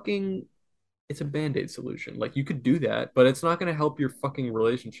just fucking it's a band-aid solution. Like you could do that, but it's not going to help your fucking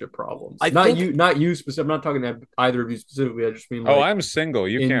relationship problems. I Not think you, not you specific. I'm not talking to either of you specifically. I just mean Oh, like I'm single.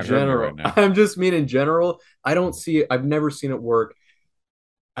 You in can't hurt me right general. now. I'm just mean in general. I don't see it. I've never seen it work.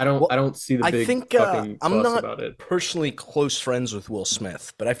 I well, don't see the I big think fucking I'm fuss not about it. personally close friends with Will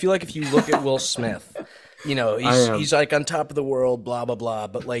Smith, but I feel like if you look at Will Smith, you know, I am. he's like on top of the world, blah blah blah.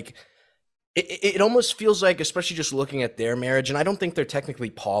 But like it almost feels like, especially just looking at their marriage, and I don't think they're technically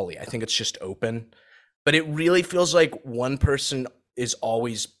poly. I think it's just open. But it really feels like one person is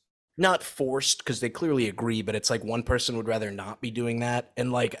always not forced because they clearly agree, but it's like one person would rather not be doing that.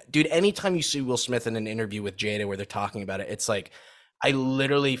 And like, dude, anytime you see Will Smith in an interview with Jada where they're talking about it, it's like I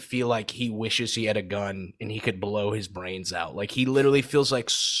literally feel like he wishes he had a gun and he could blow his brains out. Like he literally feels like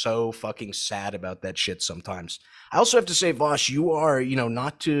so fucking sad about that shit sometimes. I also have to say, Vaush, you are, you know,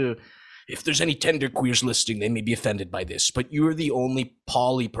 not to if there's any tender queers listening, they may be offended by this, but you're the only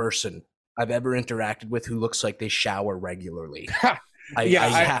poly person I've ever interacted with who looks like they shower regularly. Yeah,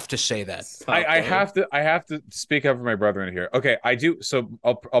 I have to say that. Stop, I dog. have to speak up for my brother in here. Okay, I do. So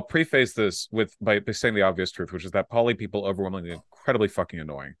I'll preface this with by saying the obvious truth, which is that poly people overwhelmingly incredibly fucking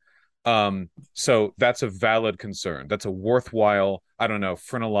annoying. So that's a valid concern. That's a worthwhile, I don't know,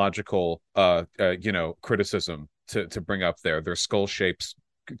 phrenological criticism to bring up there. Their skull shapes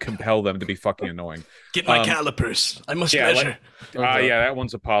compel them to be fucking annoying. Get my calipers. I must measure. Yeah, that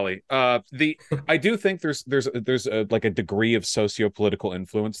one's a poly. I do think there's like a degree of socio-political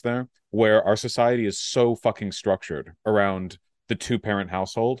influence there, where our society is so fucking structured around the two-parent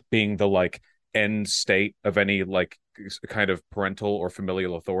household being the like end state of any like kind of parental or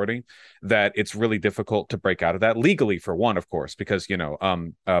familial authority, that it's really difficult to break out of that legally, for one, of course, because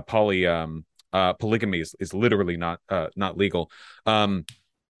polygamy is literally not legal.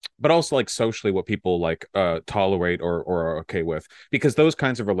 But also like socially what people like tolerate or are okay with, because those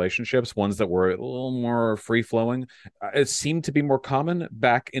kinds of relationships, ones that were a little more free flowing, it seemed to be more common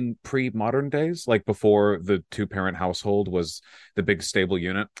back in pre-modern days, like before the two-parent household was the big stable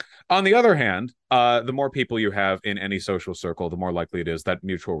unit. On the other hand, the more people you have in any social circle, the more likely it is that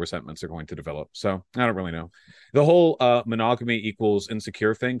mutual resentments are going to develop. So I don't really know. The whole monogamy equals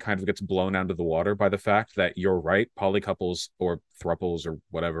insecure thing kind of gets blown out of the water by the fact that you're right. Polycouples or thruples or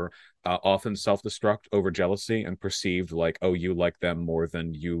whatever often self-destruct over jealousy and perceived like, oh, you like them more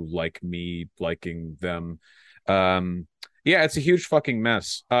than you like me liking them. Yeah, it's a huge fucking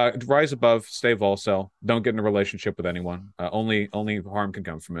mess. Rise above, stay Volcel. Don't get in a relationship with anyone. Only harm can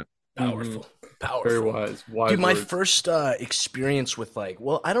come from it. Powerful. Powerful. Very wise. Dude, my words. first experience with like,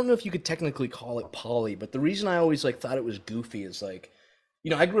 well, I don't know if you could technically call it poly, but the reason I always like thought it was goofy is like,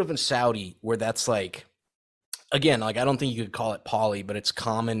 I grew up in Saudi, where that's like, again, like I don't think you could call it poly, but it's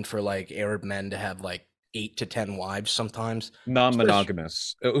common for like Arab men to have like 8 to 10 wives sometimes.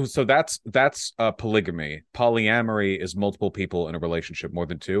 Non-monogamous. So that's polygamy. Polyamory is multiple people in a relationship, more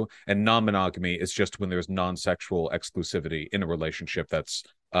than two, and non-monogamy is just when there's non-sexual exclusivity in a relationship that's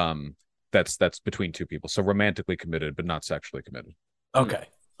between two people. So romantically committed, but not sexually committed. Okay.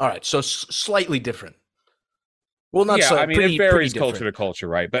 All right. So slightly different. Well, not yeah. so. I mean, pretty, it varies pretty culture to culture,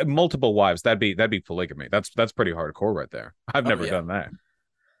 right? But multiple wives, that'd be polygamy. That's pretty hardcore right there. I've never done that.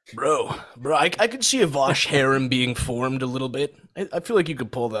 Bro, I could see a Vaush harem being formed a little bit. I feel like you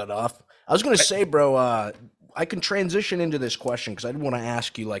could pull that off. I was gonna say, bro, I can transition into this question because I want to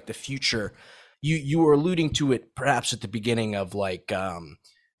ask you like the future. You were alluding to it perhaps at the beginning of like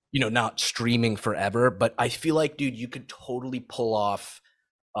not streaming forever, but I feel like, dude, you could totally pull off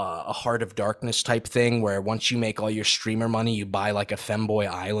a Heart of Darkness type thing where once you make all your streamer money, you buy like a femboy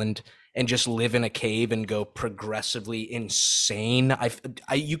island and just live in a cave and go progressively insane.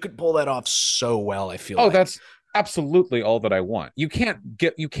 You could pull that off so well, I feel like. That's absolutely all that I want. You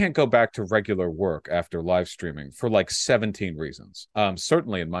can't go back to regular work after live streaming for like 17 reasons.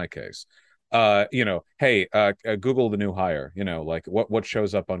 Certainly in my case. Hey, Google the new hire, like what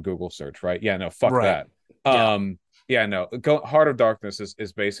shows up on Google search, right? Yeah, no, fuck right. that. Yeah, no, Heart of Darkness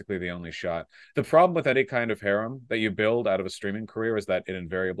is basically the only shot. The problem with any kind of harem that you build out of a streaming career is that it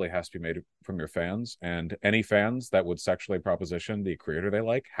invariably has to be made from your fans, and any fans that would sexually proposition the creator they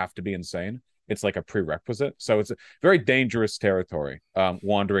like have to be insane. It's like a prerequisite, so it's a very dangerous territory.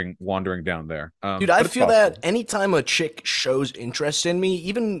 Wandering down there, dude. I feel that anytime a chick shows interest in me,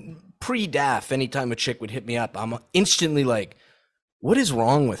 even pre-DAF, anytime a chick would hit me up, I'm instantly like, "What is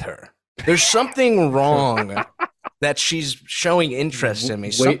wrong with her? There's something wrong." That she's showing interest in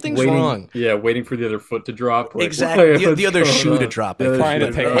me. Something's wrong. Yeah, waiting for the other foot to drop. Like, exactly. The other shoe to drop. Trying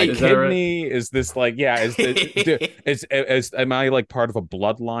to take my kidney. Right? Is this like, yeah, am I like part of a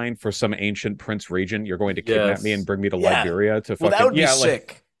bloodline for some ancient prince regent? You're going to kidnap me and bring me to Liberia to fucking... Well, that would be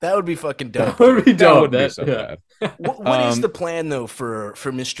sick. That would be fucking dope. That would be dope. That would be so bad. What is the plan, though, for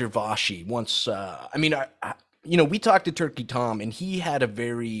Mr. Vaushi? Once, we talked to Turkey Tom, and he had a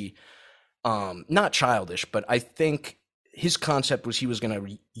very... not childish, but I think his concept was he was going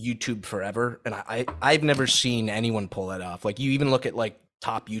to YouTube forever. And I've never seen anyone pull that off. Like you even look at like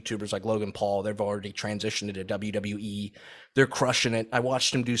top YouTubers like Logan Paul, they've already transitioned into WWE. They're crushing it. I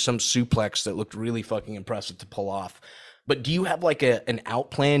watched him do some suplex that looked really fucking impressive to pull off. But do you have like an out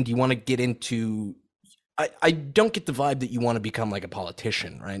plan? Do you want to get into, I don't get the vibe that you want to become like a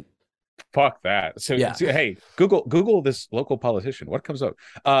politician, right? Fuck that. So hey, Google this local politician. What comes up?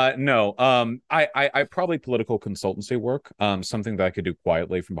 No. I probably political consultancy work. Something that I could do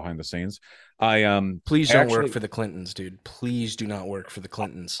quietly from behind the scenes. Please don't work for the Clintons, dude. Please do not work for the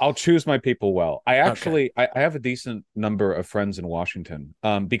Clintons. I'll choose my people well. I have a decent number of friends in Washington.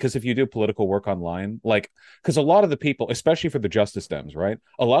 Because if you do political work online, like, because a lot of the people, especially for the Justice Dems, right?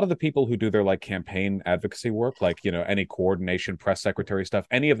 A lot of the people who do their like campaign advocacy work, like, any coordination, press secretary stuff,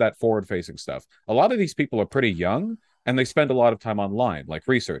 any of that forward facing stuff, a lot of these people are pretty young and they spend a lot of time online, like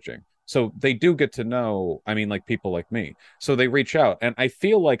researching. So they do get to know, I mean, like people like me. So they reach out. And I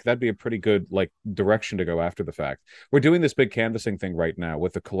feel like that'd be a pretty good like direction to go after the fact. We're doing this big canvassing thing right now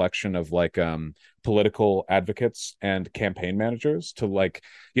with a collection of like political advocates and campaign managers to like,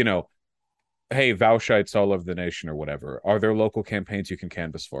 you know, hey, Vaushites all over the nation or whatever. Are there local campaigns you can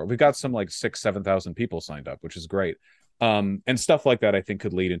canvass for? We've got some like 7,000 people signed up, which is great. And stuff like that, I think,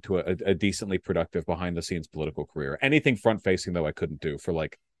 could lead into a decently productive behind the scenes political career. Anything front facing, though, I couldn't do for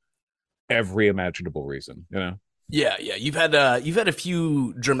like every imaginable reason, you know? Yeah, yeah. You've had a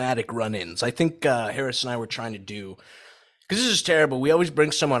few dramatic run-ins. I think Harris and I were trying to do, because this is terrible. We always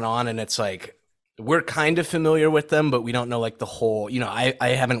bring someone on, and it's like we're kind of familiar with them, but we don't know like the whole. You know, I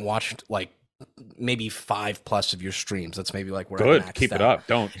haven't watched like maybe 5+ of your streams. That's maybe like where good. I Keep out. It up.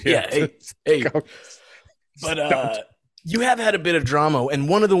 Don't. Yeah. Hey. But don't. You have had a bit of drama, and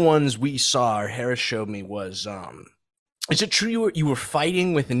one of the ones we saw, or Harris showed me, was is it true you were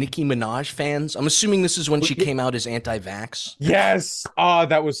fighting with the Nicki Minaj fans? I'm assuming this is when she came out as anti-vax. Yes. Oh,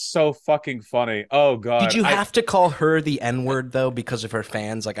 that was so fucking funny. Oh god. Did you have to call her the N-word though because of her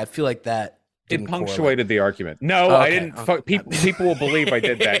fans? Like I feel like that it punctuated the argument. No, okay, I didn't. Okay. People will believe I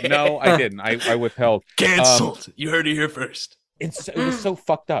did that. No, I didn't. I withheld. Canceled. You heard it here first. It was so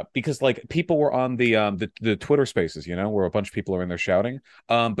fucked up because like people were on the Twitter spaces, you know, where a bunch of people are in there shouting.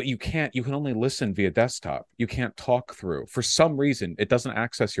 But you can only listen via desktop. You can't talk through. For some reason, it doesn't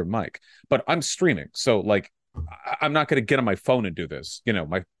access your mic. But I'm streaming, so like I'm not going to get on my phone and do this. You know,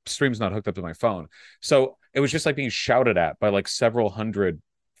 my stream's not hooked up to my phone. So it was just like being shouted at by like several hundred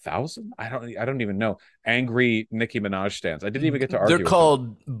thousand. I don't even know. Angry Nicki Minaj stands. I didn't even get to argue. They're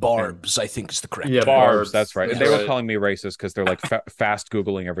called barbs, I think is the correct. Yeah, barbs. That's right. And they right. were calling me racist because they're like fast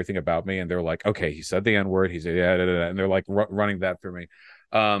googling everything about me, and they're like, okay, he said the N-word. He said and they're like running that through me.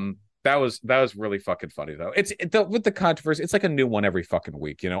 That was really fucking funny though. With the controversy, it's like a new one every fucking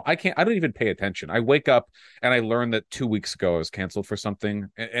week. You know, I don't even pay attention. I wake up and I learn that 2 weeks ago I was canceled for something,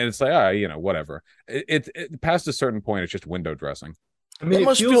 and it's like, you know, whatever. It past a certain point, it's just window dressing. I mean, it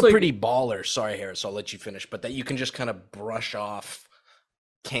must feel like pretty baller. Sorry, Harris, I'll let you finish, but that you can just kind of brush off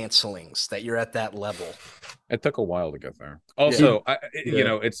cancelings, that you're at that level. It took a while to get there. Also, you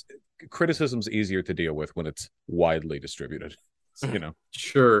know, it's criticism's easier to deal with when it's widely distributed. You know,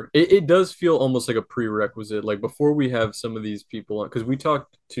 sure. It does feel almost like a prerequisite. Like before we have some of these people on, because we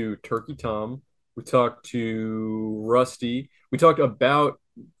talked to Turkey Tom, we talked to Rusty, we talked about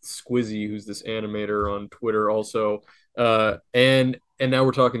Squizzy, who's this animator on Twitter also. And now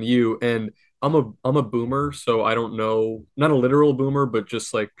we're talking to you, and I'm a boomer, so I don't know, not a literal boomer, but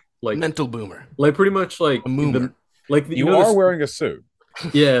just like mental boomer, like pretty much like a moomer. You are wearing a suit.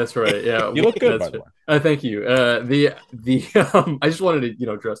 Yeah, that's right. Yeah, you look good, by the way. Thank you. I just wanted to, you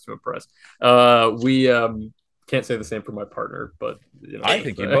know, dress to impress. We can't say the same for my partner, but you know, I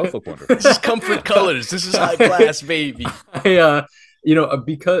think you both look wonderful. This is comfort colors. This is high class, baby. You know,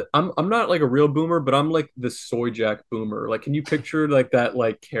 because I'm not like a real boomer, but I'm like the soy jack boomer. Like, can you picture like that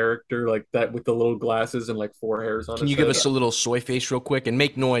like character like that with the little glasses and like 4 hairs on? Can you give us a little soy face real quick and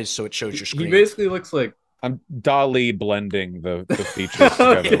make noise so it shows your screen? He basically looks like I'm Dali blending the features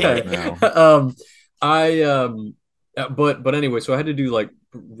together right now. But anyway, so I had to do like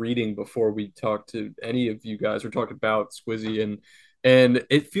reading before we talked to any of you guys. We're talking about Squizzy, and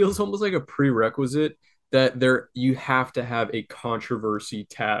it feels almost like a prerequisite that you have to have a controversy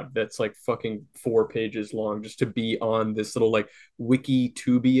tab that's like fucking 4 pages long just to be on this little like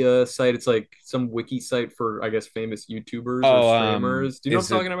Wikitubia site. It's like some wiki site for, I guess, famous YouTubers or streamers. Do you know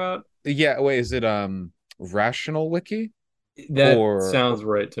what I'm talking about? Yeah, wait, is it Rational Wiki? That sounds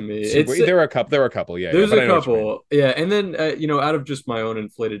right to me. There are a couple. Yeah, there's a couple. Yeah, and then you know, out of just my own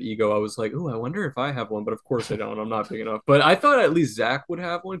inflated ego, I was like, "Oh, I wonder if I have one." But of course, I don't. I'm not big enough. But I thought at least Zach would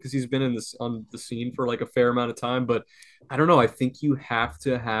have one because he's been on the scene for like a fair amount of time. But I don't know. I think you have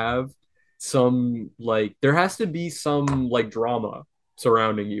to have some like there has to be some like drama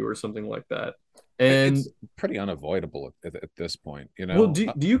surrounding you or something like that. And it's pretty unavoidable at this point, you know. Well,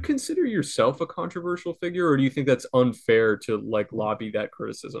 do you consider yourself a controversial figure, or do you think that's unfair to like lobby that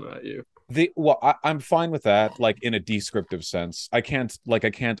criticism at you? I'm fine with that, like in a descriptive sense. I can't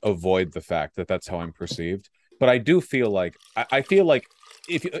avoid the fact that that's how I'm perceived. But I do feel like I feel like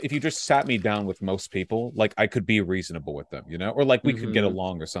if you just sat me down with most people, like I could be reasonable with them, you know, or like we could get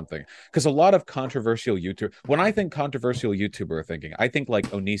along or something. Because a lot of controversial YouTuber, when I think controversial YouTuber thinking, I think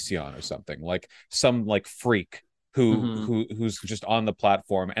like Onision or something, like some like freak who's just on the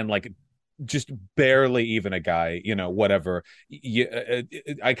platform and like just barely even a guy, you know, whatever.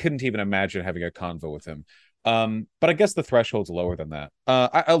 I couldn't even imagine having a convo with him. But I guess the threshold's lower than that.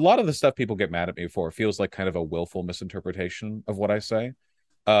 A lot of the stuff people get mad at me for feels like kind of a willful misinterpretation of what I say.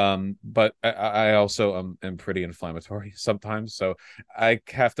 But I also am pretty inflammatory sometimes, so I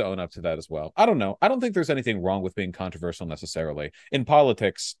have to own up to that as well. I don't know. I don't think there's anything wrong with being controversial necessarily. In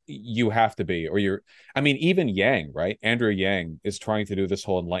politics, you have to be, or you're. I mean, even Yang, right? Andrew Yang is trying to do this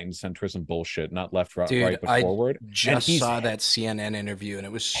whole enlightened centrism bullshit, not left, right, Dude, but I forward, and just he's saw that CNN interview and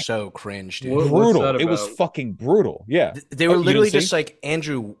it was so cringe, dude. What's brutal. that It was about? fucking brutal. Yeah. They Oh, were you didn't literally see? just like,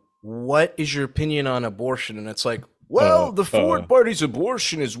 Andrew, what is your opinion on abortion? And it's like, Uh, well, the uh, forward party's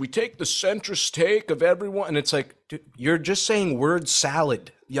abortion is we take the centrist take of everyone. And it's like, dude, you're just saying word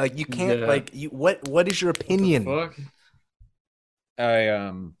salad. Like you can't Yeah. like what is your What the opinion? fuck?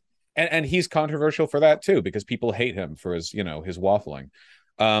 I and he's controversial for that too because people hate him for his his waffling.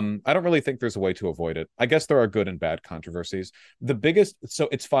 I don't really think there's a way to avoid it. I guess there are good and bad controversies. The biggest, so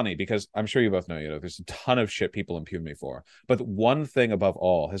it's funny because I'm sure you both know, there's a ton of shit people impugn me for, but one thing above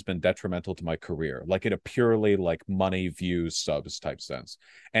all has been detrimental to my career, like in a purely like money, views, subs type sense,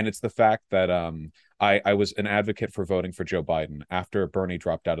 and it's the fact that I was an advocate for voting for Joe Biden after Bernie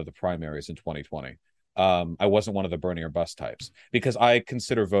dropped out of the primaries in 2020. I wasn't one of the Bernie or bust types because I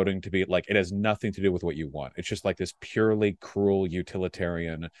consider voting to be like it has nothing to do with what you want. It's just like this purely cruel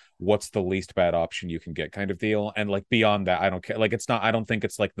utilitarian, what's the least bad option you can get kind of deal. And like beyond that, I don't care. Like it's not, I don't think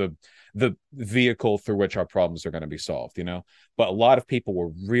it's like the vehicle through which our problems are going to be solved. But a lot of people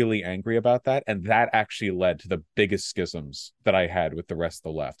were really angry about that. And that actually led to the biggest schisms that I had with the rest of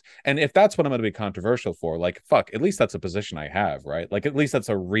the left. And if that's what I'm going to be controversial for, like, fuck, at least that's a position I have, right? Like, at least that's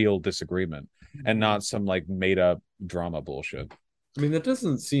a real disagreement and not some like made up drama bullshit. I mean, that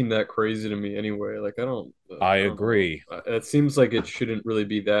doesn't seem that crazy to me anyway. Like, I I don't know. agree. It seems like it shouldn't really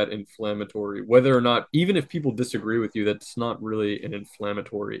be that inflammatory. Whether or not, even if people disagree with you, that's not really an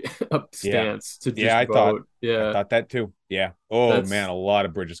inflammatory up Yeah. stance to Yeah, just vote. I Yeah, thought that too. Yeah. Oh man, that's a lot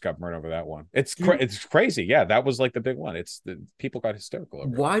of bridges got burned over that one. dude. It's crazy. Yeah, that was like the big one. It's the people got hysterical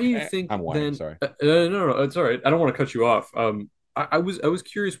over it. Why do you think I'm whining, then? sorry. No, no, it's all right. I don't want to cut you off. I was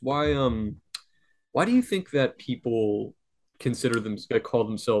curious why do you think that people consider them call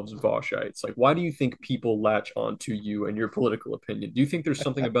themselves Vaushites? Like, why do you think people latch on to you and your political opinion? Do you think there's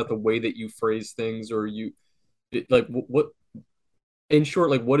something about the way that you phrase things, or like what? In short,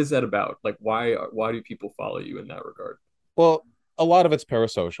 like, what is that about? Like, why do people follow you in that regard? Well, a lot of it's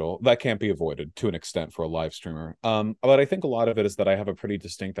parasocial. That can't be avoided to an extent for a live streamer. But I think a lot of it is that I have a pretty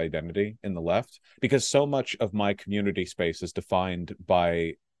distinct identity in the left because so much of my community space is defined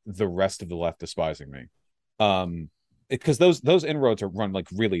by the rest of the left despising me. Because those inroads are run like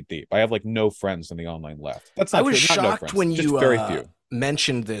really deep. I have like no friends in the online left. That's I not was true. Not no shocked friends, when just you very few.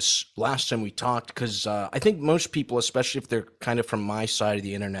 mentioned this last time we talked because I think most people, especially if they're kind of from my side of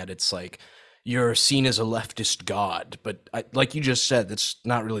the internet, it's like you're seen as a leftist god. But like you just said, that's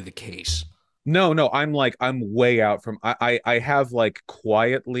not really the case. No, no, I'm way out from I have like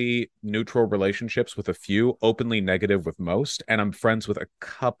quietly neutral relationships with a few, openly negative with most, and I'm friends with a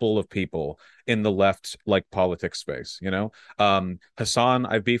couple of people in the left like politics space. Hassan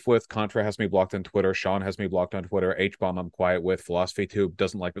I've beef with, Contra has me blocked on Twitter, Sean has me blocked on Twitter, H-bomb I'm quiet with, Philosophy Tube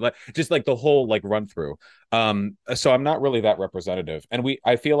doesn't like me. Like just like the whole like run through. So I'm not really that representative. And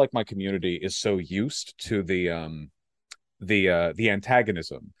I feel like my community is so used to the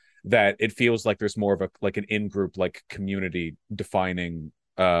antagonism that it feels like there's more of a like an in-group like community defining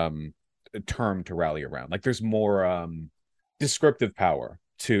term to rally around. Like there's more descriptive power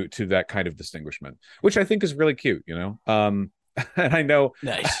to that kind of distinguishment, which I think is really cute. And I know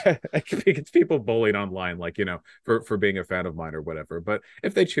Nice. it's people bullied online, like for being a fan of mine or whatever. But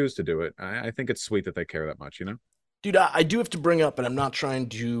if they choose to do it, I think it's sweet that they care that much. Dude, I do have to bring up, and I'm not trying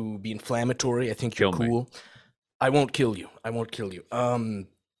to be inflammatory. I think you're Kill me. cool. I won't kill you. I won't kill you.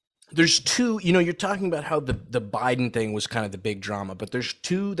 There's two, you're talking about how the Biden thing was kind of the big drama, but there's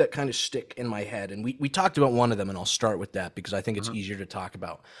two that kind of stick in my head. And we talked about one of them, and I'll start with that because I think it's easier to talk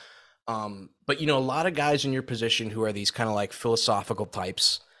about. But a lot of guys in your position who are these kind of like philosophical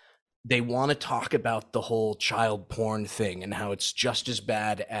types, they want to talk about the whole child porn thing and how it's just as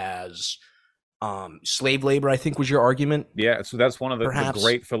bad as slave labor, I think was your argument. Yeah, so that's one of the Perhaps.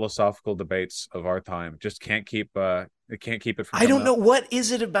 great philosophical debates of our time. Just can't keep it from I don't coming know up. what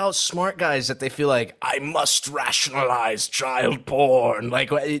is it about smart guys that they feel like I must rationalize child porn. Like,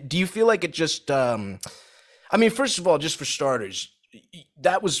 do you feel like it just? I mean, first of all, just for starters,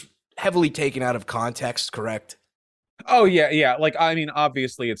 that was heavily taken out of context, correct? Oh yeah, yeah. Like I mean,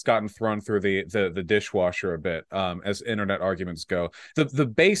 obviously it's gotten thrown through the dishwasher a bit, as internet arguments go. The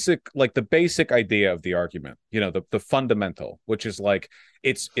basic idea of the argument, the fundamental, which is like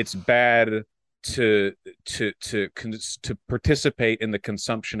it's bad to to participate in the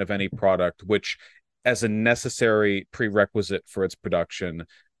consumption of any product which as a necessary prerequisite for its production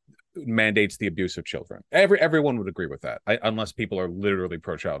mandates the abuse of children. Everyone would agree with that, unless people are literally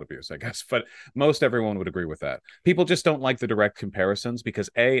pro child abuse, I guess. But most everyone would agree with that. People just don't like the direct comparisons because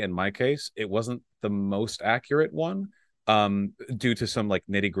in my case, it wasn't the most accurate one, due to some like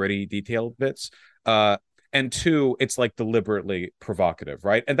nitty gritty detailed bits. And two, it's like deliberately provocative,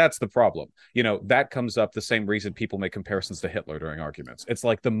 right? And that's the problem. That comes up the same reason people make comparisons to Hitler during arguments. It's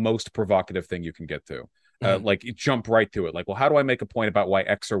like the most provocative thing you can get to. Like you jump right to it. Like, well, how do I make a point about why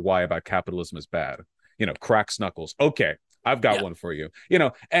X or Y about capitalism is bad? Cracks knuckles. Okay, I've got one for you.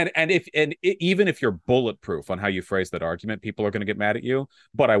 Even if you're bulletproof on how you phrase that argument, people are going to get mad at you.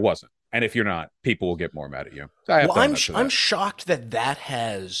 But I wasn't. And if you're not, people will get more mad at you. So I'm shocked that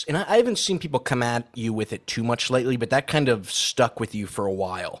has, and I haven't seen people come at you with it too much lately, but that kind of stuck with you for a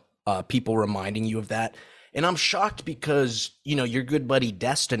while. People reminding you of that. And I'm shocked because, your good buddy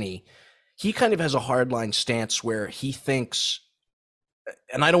Destiny, he kind of has a hardline stance where he thinks,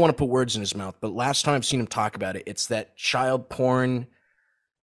 and I don't want to put words in his mouth, but last time I've seen him talk about it, it's that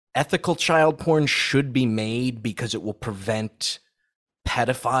ethical child porn should be made because it will prevent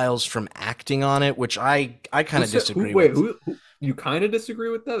pedophiles from acting on it, which I kind of disagree with. Wait, who you kind of disagree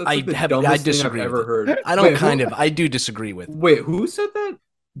with that? That's like the I dumbest disagree thing I've ever heard. I don't I do disagree with. Wait, who said that?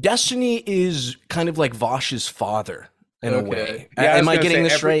 Destiny is kind of like Vaush's father in a way. Yeah, am I getting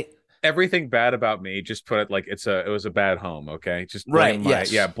this right? Everything bad about me, just put it like it was a bad home. Okay, just blame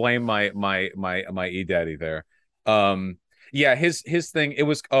blame my e-daddy there. Yeah, his thing, it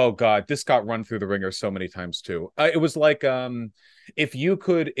was, oh god, this got run through the ringer so many times too. It was like, if you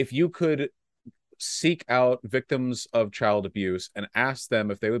could seek out victims of child abuse and ask them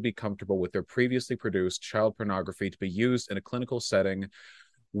if they would be comfortable with their previously produced child pornography to be used in a clinical setting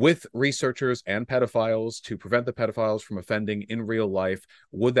with researchers and pedophiles to prevent the pedophiles from offending in real life,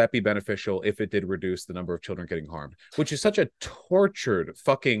 would that be beneficial if it did reduce the number of children getting harmed? Which is such a tortured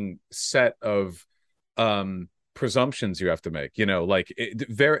fucking set of presumptions you have to make,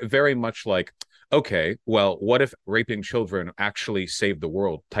 very, very much like, okay, well, what if raping children actually saved the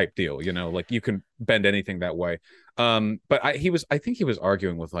world type deal? Like you can bend anything that way. But I think he was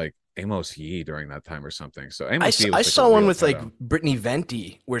arguing with like Amos Yee during that time or something. So Amos Yee was I saw one with like Brittany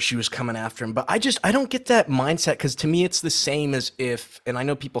Venti where she was coming after him, but I don't get that mindset, because to me it's the same as if, and I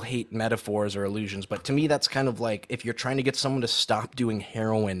know people hate metaphors or illusions, but to me that's kind of like if you're trying to get someone to stop doing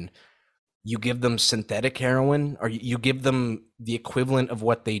heroin, you give them synthetic heroin, or you give them the equivalent of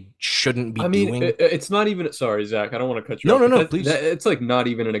what they shouldn't be doing. It's not even, sorry, Zach, I don't want to cut you off. No, please. It's like not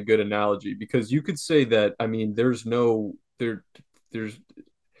even in a good analogy, because you could say that, there's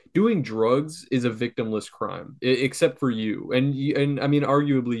doing drugs is a victimless crime, except for you. And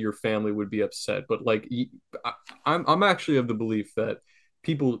arguably your family would be upset, but like, I'm actually of the belief that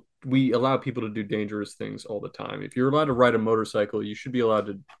we allow people to do dangerous things all the time. If you're allowed to ride a motorcycle, you should be allowed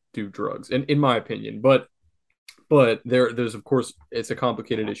to do drugs, in my opinion. But there's of course, it's a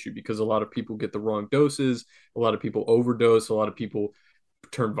complicated issue because a lot of people get the wrong doses, a lot of people overdose, a lot of people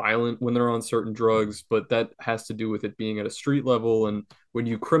turn violent when they're on certain drugs, but that has to do with it being at a street level. And when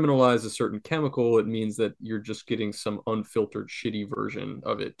you criminalize a certain chemical, it means that you're just getting some unfiltered shitty version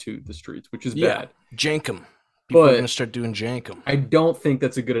of it to the streets, which is bad. Jankum. People are going to start doing jankum. I don't think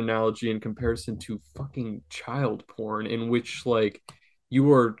that's a good analogy in comparison to fucking child porn, in which like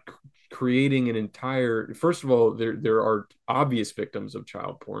you are creating an entire, first of all, there are obvious victims of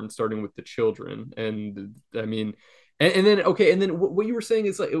child porn, starting with the children. And and then what you were saying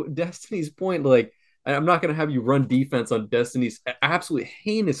is like Destiny's point, like, I'm not going to have you run defense on Destiny's absolutely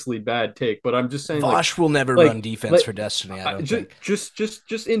heinously bad take, but I'm just saying Vaush will never run defense for Destiny. I don't think.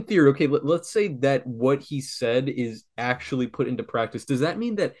 Just in theory. Okay, let's say that what he said is actually put into practice. Does that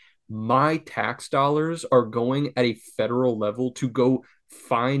mean that my tax dollars are going at a federal level to go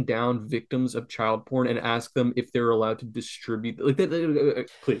find down victims of child porn and ask them if they're allowed to distribute? Like that,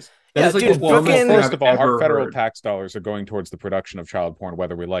 please. First of all, our federal tax dollars are going towards the production of child porn,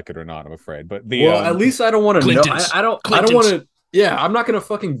 whether we like it or not, I'm afraid. But at least I don't want to know. I don't want to. Yeah, I'm not going to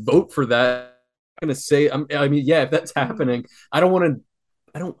fucking vote for that. I'm going to say, if that's happening, I don't want to.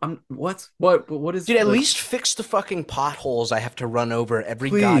 What is? Dude, at least fix the fucking potholes I have to run over every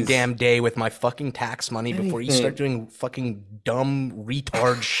goddamn day with my fucking tax money before you start doing fucking dumb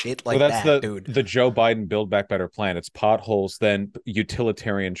retard shit like that, dude. The Joe Biden Build Back Better plan. It's potholes, then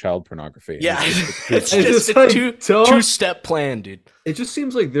utilitarian child pornography. Yeah, it's just a two-step plan, dude. It just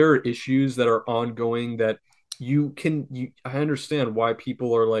seems like there are issues that are ongoing that I understand why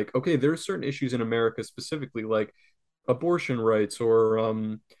people are like, okay, there are certain issues in America specifically, like abortion rights or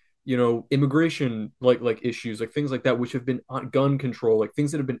immigration issues, like things like that, which have been on gun control, like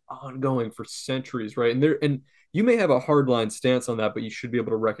things that have been ongoing for centuries, right? And you may have a hardline stance on that, but you should be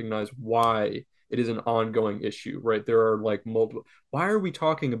able to recognize why it is an ongoing issue, right? There are like multiple. Why are we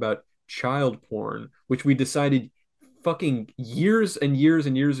talking about child porn, which we decided fucking years and years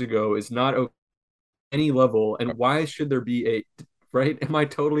and years ago is not okay any level, and why should there be a right? Am I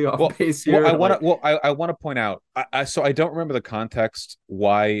totally off base here? I want to point out. So I don't remember the context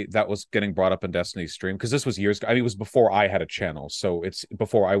why that was getting brought up in Destiny's stream, because this was years ago. I mean, it was before I had a channel, so it's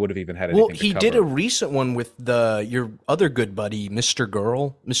before I would have even had anything. Well, he did a recent one with your other good buddy, Mr.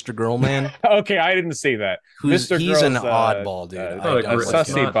 Girl Man. Okay, I didn't see that. He's an oddball, dude. A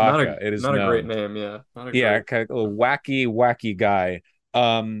sussy baka. It is not a great name, yeah. Kind of a wacky guy.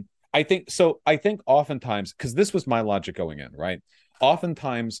 I think oftentimes, because this was my logic going in, right?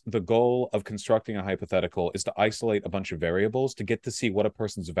 Oftentimes, the goal of constructing a hypothetical is to isolate a bunch of variables to get to see what a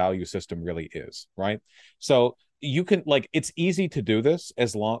person's value system really is, right? So you can it's easy to do this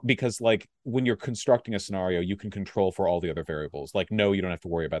because when you're constructing a scenario, you can control for all the other variables. Like, no, you don't have to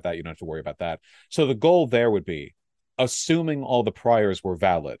worry about that. You don't have to worry about that. So the goal there would be, assuming all the priors were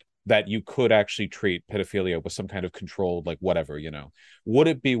valid, that you could actually treat pedophilia with some kind of controlled, whatever, would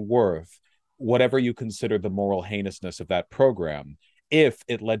it be worth whatever you consider the moral heinousness of that program if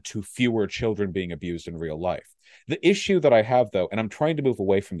it led to fewer children being abused in real life? The issue that I have, though, and I'm trying to move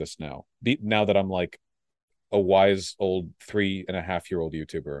away from this now that I'm like a wise old 3.5-year-old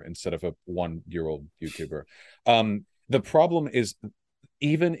YouTuber instead of a 1-year-old YouTuber. The problem is,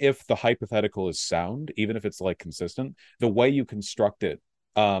 even if the hypothetical is sound, even if it's consistent, the way you construct it,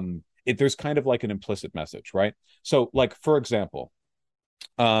 there's kind of an implicit message, right? So for example,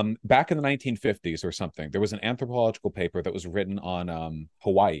 back in the 1950s or something, there was an anthropological paper that was written on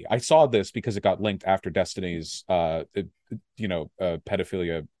Hawaii. I saw this because it got linked after Destiny's pedophilia,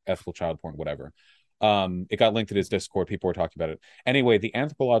 ethical child porn, whatever. It got linked to his Discord. People were talking about it. Anyway, the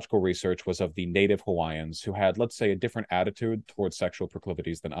anthropological research was of the native Hawaiians who had, let's say, a different attitude towards sexual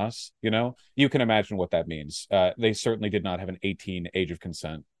proclivities than us. You can imagine what that means. They certainly did not have an 18 age of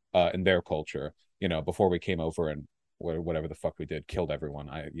consent in their culture, before we came over and whatever the fuck we did, killed everyone.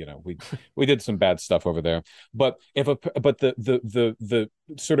 We did some bad stuff over there. But the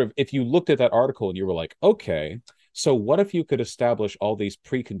sort of, if you looked at that article and you were like, okay, so what if you could establish all these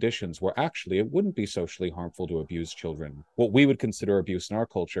preconditions where actually it wouldn't be socially harmful to abuse children, what we would consider abuse in our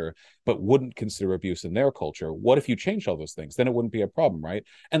culture, but wouldn't consider abuse in their culture? What if you changed all those things? Then it wouldn't be a problem, right?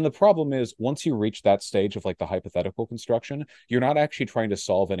 And the problem is, once you reach that stage of the hypothetical construction, you're not actually trying to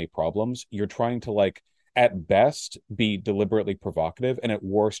solve any problems. You're trying to at best be deliberately provocative, and at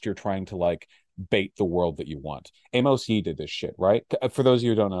worst you're trying to bait the world that you want. Amos Yee did this shit, right? For those of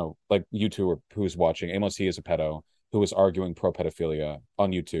you who don't know, you two or who's watching, Amos Yee is a pedo who was arguing pro pedophilia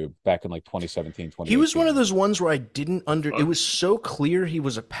on YouTube back in 2017, 2018. He was one of those ones where I didn't it was so clear he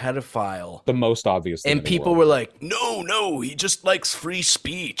was a pedophile. The most obvious thing. And people were like, no, he just likes free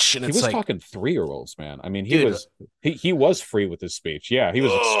speech. And he was talking 3-year-olds, man. I mean, he was free with his speech. Yeah, he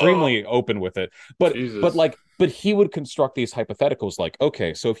was extremely open with it. But he would construct these hypotheticals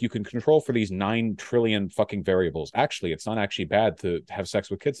okay, so if you can control for these 9 trillion fucking variables, actually, it's not actually bad to have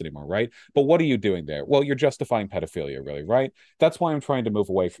sex with kids anymore, right? But what are you doing there? Well, you're justifying pedophilia, really, right? That's why I'm trying to move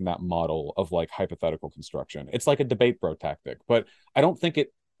away from that model of hypothetical construction. It's like a debate bro tactic, but I don't think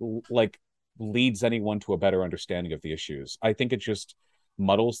it leads anyone to a better understanding of the issues. I think it just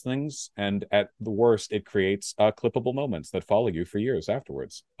muddles things, and at the worst it creates clippable moments that follow you for years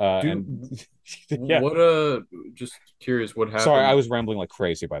afterwards. Just curious, what happened? Sorry, I was rambling like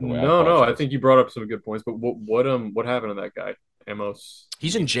crazy, by the way. No, I think you brought up some good points, but what happened to that guy, Amos?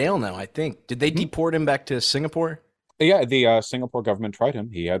 He's in jail now, I think. Did they deport him back to Singapore? Yeah, the Singapore government tried him.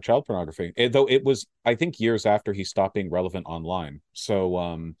 He had child pornography, though it was, I think, years after he stopped being relevant online.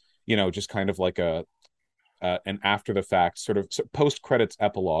 So just kind of an after the fact sort of post credits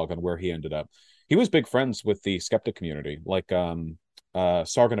epilogue on where he ended up. He was big friends with the skeptic community, Sargon of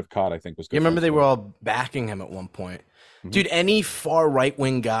Akkad, I think, was good. You remember they were all backing him at one point. Mm-hmm. Dude, any far right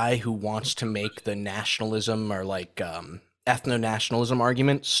wing guy who wants to make the nationalism or ethno-nationalism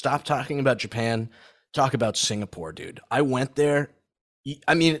argument, stop talking about Japan, talk about Singapore, dude. I went there.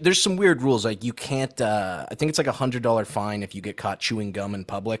 I mean, there's some weird rules. You can't, I think it's $100 fine if you get caught chewing gum in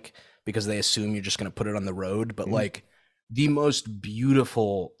public, because they assume you're just going to put it on the road. But the most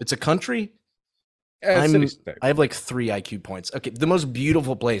beautiful, it's a country. City state. I have like 3 IQ points. Okay, the most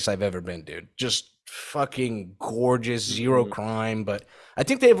beautiful place I've ever been, dude. Just fucking gorgeous, zero crime. But I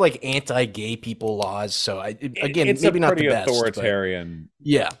think they have like anti-gay people laws. So again, It's maybe a not pretty the best. authoritarian. But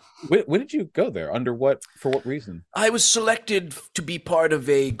yeah, when did you go there? For what reason? I was selected to be part of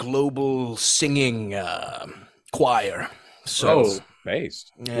a global singing choir. So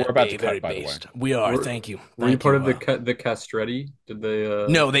Based. yeah, We're about to very cut, by based. the way. We are. Thank you. Were you part of the Castretti? Did they?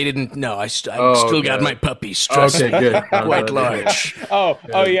 No, they didn't. No, I still okay. got my puppies. Trust Okay, me. good. Quite large.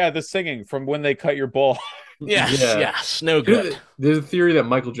 Oh yeah, the singing from when they cut your ball. Yes, no good. There's a theory that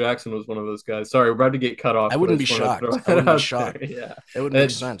Michael Jackson was one of those guys. Sorry, we're about to get cut off. I wouldn't be shocked. Yeah, it would make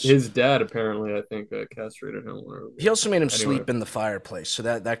sense. His dad apparently, I think, castrated him. He also made him sleep in the fireplace, so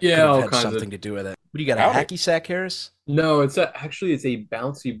that could Yeah, have had something to do with it. What do you got? A hacky sack, Harris? No, actually it's a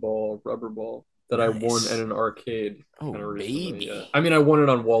bouncy ball, rubber ball that I won at an arcade. Oh, baby! Yeah. I mean, I won it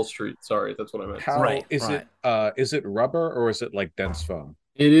on Wall Street. Sorry, that's what I meant. Right. Is it rubber or is it like dense foam?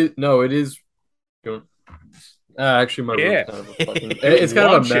 It is. No, it is. Actually, my room's kind of a fucking. It's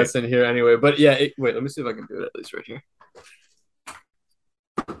kind of a mess in here anyway. But yeah, wait. Let me see if I can do it at least right here.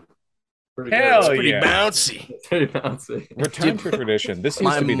 Hell pretty yeah. bouncy. It's pretty bouncy. Return to tradition. This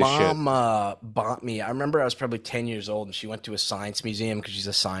used to be the shit. My mom bought me. I remember I was probably 10 years old, and she went to a science museum because she's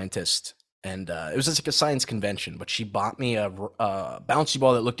a scientist. And it was just like a science convention. But she bought me a bouncy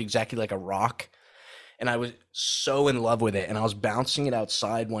ball that looked exactly like a rock. And I was so in love with it. And I was bouncing it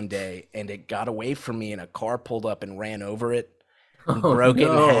outside one day, and it got away from me, and a car pulled up and ran over it and broke it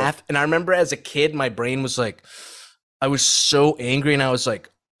in half. And I remember as a kid, my brain was like, I was so angry, and I was like,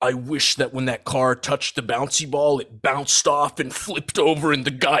 I wish that when that car touched the bouncy ball, it bounced off and flipped over and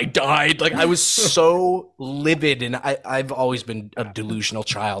the guy died. Like, I was so livid, and I've always been a delusional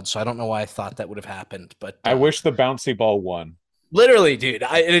child, so I don't know why I thought that would have happened. But I wish the bouncy ball won. Literally, dude.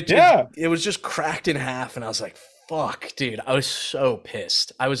 It was just cracked in half, and I was like, fuck, dude. I was so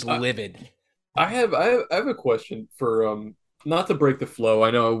pissed. I was livid. I have a question for not to break the flow.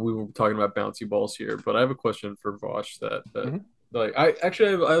 I know we were talking about bouncy balls here, but I have a question for Vaush that like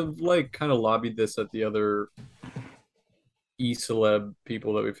I've like kind of lobbied this at the other e-celeb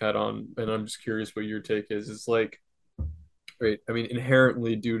people that we've had on, and I'm just curious what your take is. It's like, right, I mean,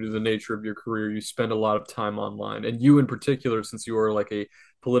 inherently due to the nature of your career, you spend a lot of time online, and you in particular, since you are like a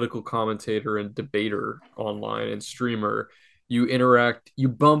political commentator and debater online and streamer, you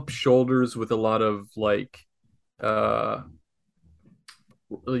bump shoulders with a lot of like I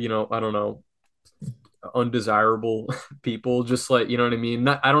don't know, undesirable people, just like, you know what I mean?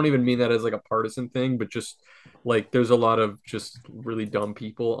 I don't even mean that as like a partisan thing, but just like there's a lot of just really dumb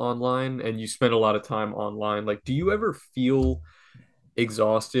people online, and you spend a lot of time online. Like, do you ever feel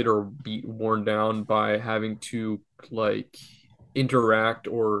exhausted or worn down by having to like interact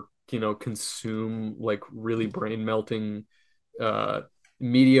or consume like really brain melting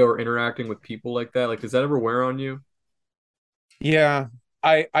media or interacting with people like that? Like, does that ever wear on you? Yeah,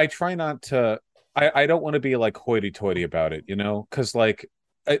 I try not to. I don't want to be like hoity-toity about it, because like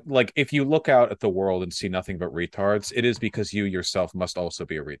if you look out at the world and see nothing but retards, it is because you yourself must also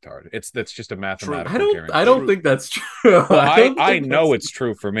be a retard. That's just a mathematical guarantee. I don't think that's true. Well, I know it's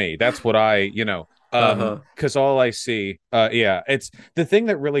true for me. That's what because all I see, it's the thing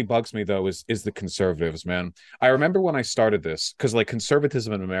that really bugs me though is the conservatives, man. I remember when I started this, because like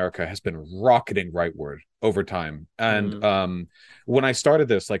conservatism in America has been rocketing rightward over time, and when I started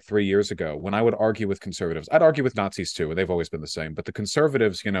this like 3 years ago, when I would argue with conservatives, I'd argue with Nazis too, and they've always been the same. But the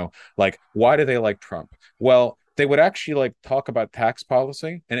conservatives, like, why do they like Trump? Well, they would actually like talk about tax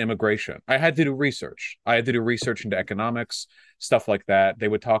policy and immigration. I had to do research. I had to do research into economics, stuff like that. They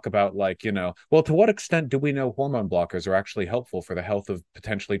would talk about like, well, to what extent do we know hormone blockers are actually helpful for the health of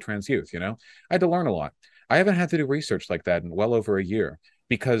potentially trans youth? I had to learn a lot. I haven't had to do research like that in well over a year,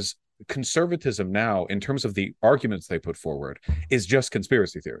 because conservatism now, in terms of the arguments they put forward, is just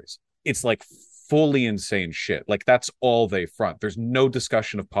conspiracy theories. It's like fully insane shit. Like, that's all they front. There's no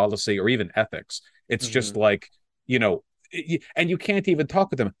discussion of policy or even ethics. It's just like, and you can't even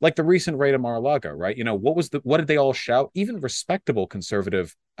talk with them. Like the recent raid of Mar-a-Lago, right? What did they all shout? Even respectable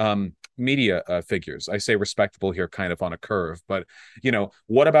conservative media figures. I say respectable here kind of on a curve, but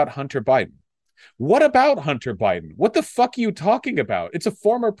what about Hunter Biden? What about Hunter Biden? What the fuck are you talking about? It's a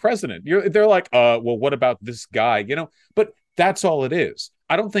former president. They're like, well, what about this guy? But that's all it is.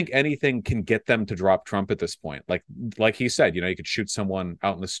 I don't think anything can get them to drop Trump at this point. Like he said, you could shoot someone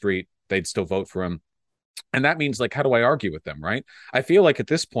out in the street, they'd still vote for him. And that means, like, how do I argue with them, right? I feel like at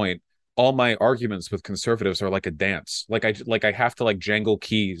this point, all my arguments with conservatives are like a dance. Like I have to like jangle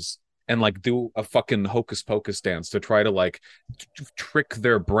keys and like do a fucking hocus pocus dance to try to like trick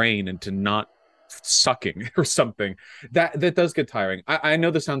their brain into not sucking or something. That does get tiring. I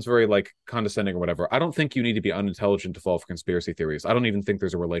know this sounds very like condescending or whatever. I don't think you need to be unintelligent to fall for conspiracy theories. I don't even think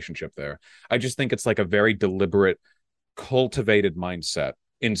there's a relationship there. I just think it's like a very deliberate, cultivated mindset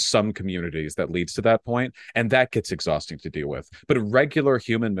in some communities that leads to that point, and that gets exhausting to deal with. But regular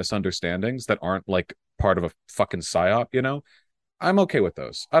human misunderstandings that aren't like part of a fucking psyop, I'm okay with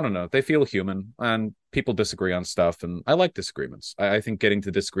those. I don't know. They feel human, and people disagree on stuff, and I like disagreements. I think getting to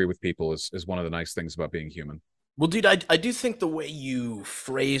disagree with people is one of the nice things about being human. Well, dude, I do think the way you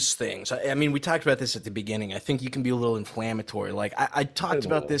phrase things, I mean, we talked about this at the beginning. I think you can be a little inflammatory. Like, I talked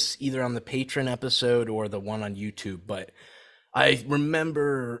about this either on the Patreon episode or the one on YouTube, but I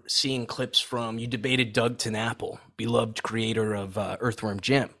remember seeing clips from, you debated Doug TenNapel, beloved creator of Earthworm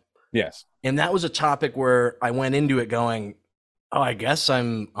Jim. Yes. And that was a topic where I went into it going, oh, I guess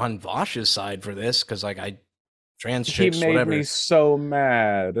I'm on Vaush's side for this because, like, I trans chicks, he made whatever. me so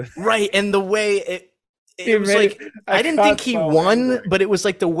mad. Right, and the way it was like, I didn't think he won, angry. but it was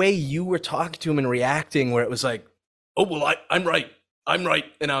like the way you were talking to him and reacting, where it was like, oh well, I'm right,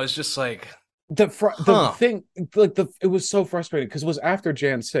 and I was just like, the thing, like it was so frustrating because it was after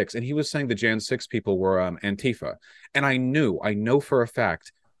Jan 6, and he was saying the Jan 6 people were Antifa, and I know for a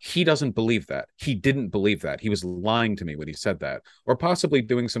fact he doesn't believe that. He didn't believe that. He was lying to me when he said that, or possibly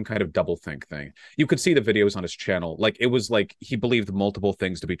doing some kind of double think thing. You could see the videos on his channel. Like, it was like he believed multiple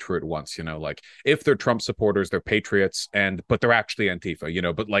things to be true at once, like if they're Trump supporters, they're patriots, but they're actually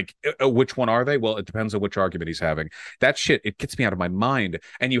Antifa, but like, which one are they? Well, it depends on which argument he's having. That shit, it gets me out of my mind.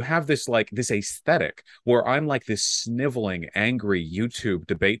 And you have this aesthetic where I'm like this sniveling, angry YouTube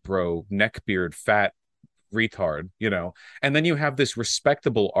debate bro, neckbeard, fat retard, and then you have this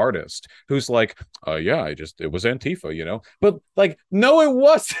respectable artist who's like, yeah, it was Antifa, but like, no, it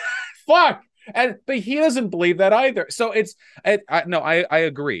wasn't. Fuck. But he doesn't believe that either. So I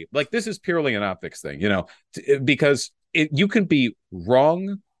agree. Like, this is purely an optics thing, because you can be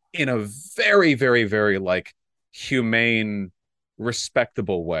wrong in a very, very, very like humane,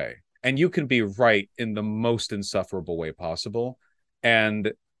 respectable way, and you can be right in the most insufferable way possible.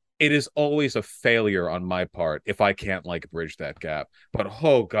 And it is always a failure on my part if I can't like bridge that gap. But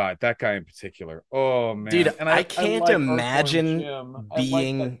oh god, that guy in particular. Oh man, dude, and I can't imagine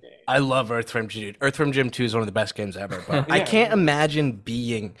being. I love Earthworm Jim. Earthworm Jim 2 is one of the best games ever. But yeah, I can't imagine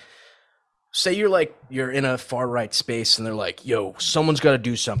being. Say you're in a far right space, and they're like, "Yo, someone's got to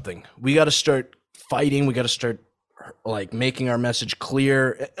do something. We got to start fighting. We got to start like making our message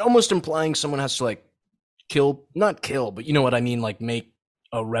clear." Almost implying someone has to like not kill, but you know what I mean, like make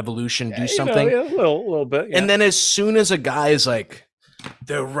a revolution, do something. A little bit. Yeah. And then as soon as a guy is like,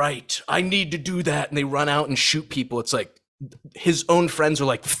 they're right, I need to do that, and they run out and shoot people, it's like his own friends are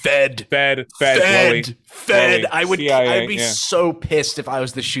like, fed. Chloe, I would CIA, I'd be so pissed if I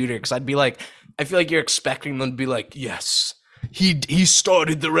was the shooter, because I'd be like, I feel like you're expecting them to be like, yes, he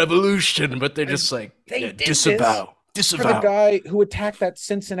started the revolution, but they're just like, disavow. For the guy who attacked that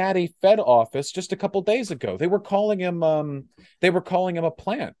Cincinnati Fed office just a couple days ago, they were calling him a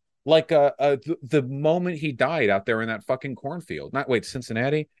plant. Like the moment he died out there in that fucking cornfield.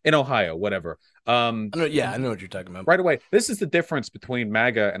 Cincinnati? In Ohio, whatever. I know what you're talking about. Right away. This is the difference between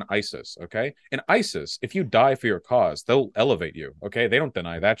MAGA and ISIS, okay? In ISIS, if you die for your cause, they'll elevate you, okay? They don't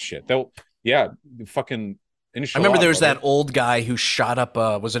deny that shit. Fucking inshallah. I remember there was that old guy who shot up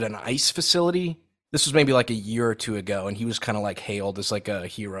was it an ICE facility? This was maybe like a year or two ago, and he was kind of like hailed as like a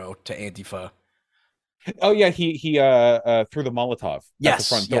hero to Antifa. Oh yeah, he threw the Molotov at the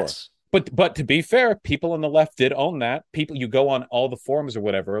front door. Yes. But to be fair, people on the left did own that. People, you go on all the forums or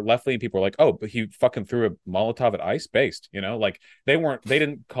whatever, left-leaning people are like, oh, but he fucking threw a Molotov at ICE based, like they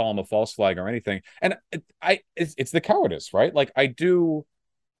didn't call him a false flag or anything. And it's the cowardice, right? Like I do,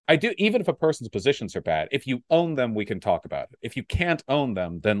 even if a person's positions are bad, if you own them, we can talk about it. If you can't own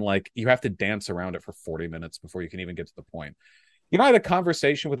them, then like you have to dance around it for 40 minutes before you can even get to the point. I had a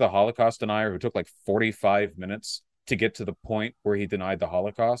conversation with a Holocaust denier who took like 45 minutes to get to the point where he denied the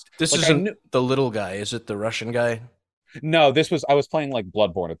Holocaust. This isn't the little guy, is it the Russian guy? No, I was playing like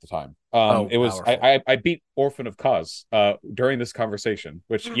Bloodborne at the time. It was I beat Orphan of Cause during this conversation,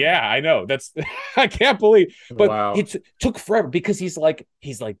 which I know that's I can't believe, but wow. It took forever because he's like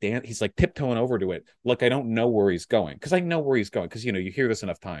tiptoeing over to it, like I don't know where he's going, because I know where he's going, because you hear this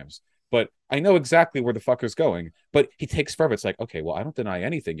enough times, but I know exactly where the fucker's going, but he takes forever. It's like, okay, well, I don't deny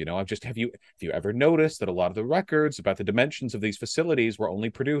anything, I've just have you ever noticed that a lot of the records about the dimensions of these facilities were only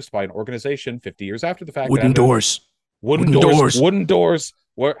produced by an organization 50 years after the fact? Wooden doors. Wooden doors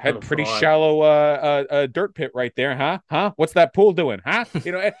had pretty shallow dirt pit right there, huh? What's that pool doing, huh?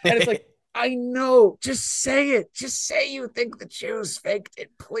 And it's like I know. Just say it. Just say you think the Jews faked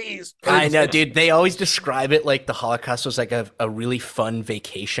it, please. I know, dude. They always describe it like the Holocaust was like a really fun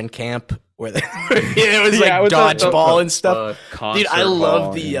vacation camp where it was like dodgeball and stuff. Dude, I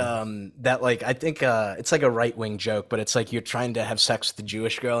love the that like I think it's like a right-wing joke, but it's like you're trying to have sex with the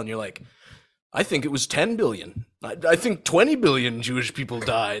Jewish girl and you're like, I think it was 10 billion. I think 20 billion Jewish people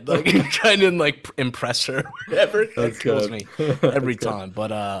died. Like trying to like impress her, whatever. That kills me every time.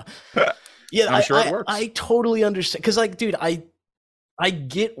 But yeah, I'm sure it works. I totally understand because like, dude, I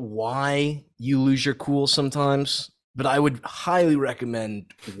get why you lose your cool sometimes, but I would highly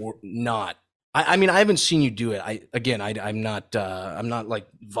recommend not. I mean, I haven't seen you do it. I'm not like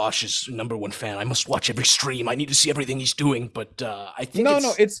Vaush's #1 fan. I must watch every stream. I need to see everything he's doing. But I think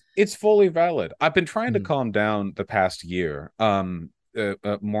it's fully valid. I've been trying to calm down the past year,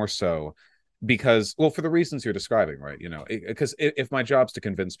 more so because, well, for the reasons you're describing, right? You know, because if my job's to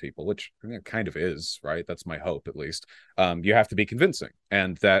convince people, which it kind of is, right? That's my hope, at least. You have to be convincing,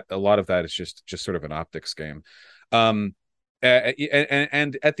 and that a lot of that is just sort of an optics game. And at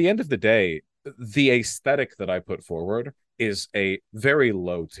the end of the day, the aesthetic that I put forward is a very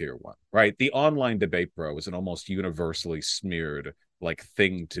low tier one, right? The online debate bro is an almost universally smeared like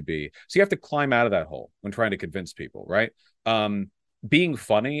thing to be. So you have to climb out of that hole when trying to convince people, right? Being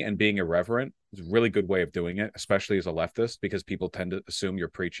funny and being irreverent is a really good way of doing it, especially as a leftist, because people tend to assume you're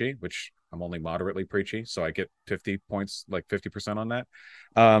preachy, which I'm only moderately preachy, so I get 50 points, like 50% on that.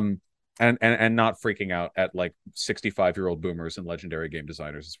 And not freaking out at like 65-year-old boomers and legendary game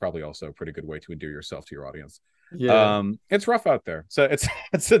designers is probably also a pretty good way to endear yourself to your audience. Yeah, it's rough out there, so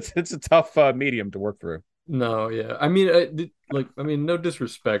it's a tough medium to work through. no, yeah. I mean, no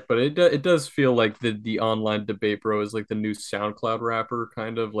disrespect, but it does feel like the online debate bro is like the new SoundCloud rapper,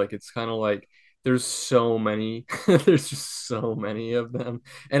 kind of like it's kind of like there's so many, there's just so many of them,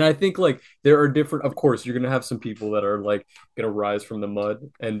 and I think like there are different. Of course, you're gonna have some people that are like gonna rise from the mud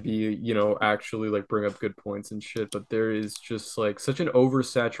and be, actually like bring up good points and shit, but there is just like such an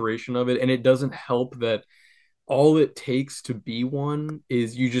oversaturation of it, and it doesn't help that all it takes to be one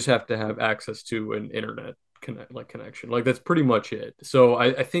is you just have to have access to an internet connection. Like that's pretty much it. So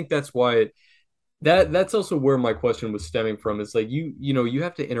I think that's why that's also where my question was stemming from. Is like you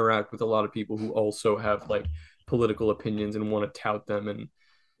have to interact with a lot of people who also have like political opinions and want to tout them and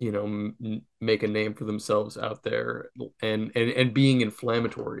make a name for themselves out there and being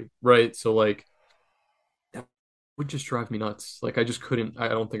inflammatory, right? So like would just drive me nuts. Like I just couldn't. I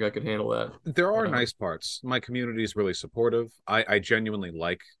don't think I could handle that. There are nice parts. My community is really supportive. I genuinely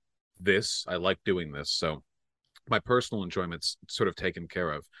like this. I like doing this. So my personal enjoyment's sort of taken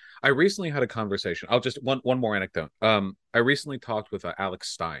care of. I recently had a conversation. I'll just one more anecdote. I recently talked with Alex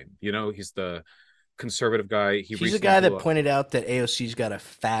Stein. You know, he's the conservative guy. He's the guy that pointed out that AOC's got a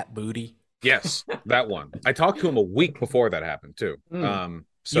fat booty. Yes, that one. I talked to him a week before that happened too.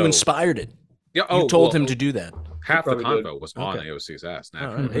 So you inspired it. Yeah, you told him to do that. Half the convo was on AOC's ass.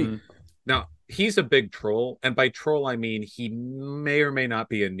 Right. Now, he's a big troll, and by troll I mean he may or may not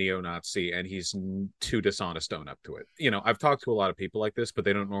be a neo-Nazi, and he's too dishonest to own up to it. You know, I've talked to a lot of people like this, but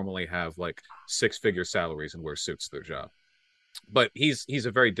they don't normally have like 6-figure salaries and wear suits to their job. But he's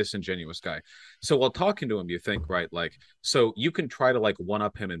a very disingenuous guy. So while talking to him, you think, right, like, so you can try to like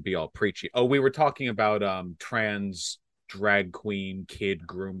one-up him and be all preachy. Oh, we were talking about trans drag queen kid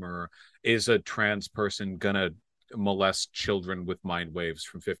groomer. Is a trans person gonna molest children with mind waves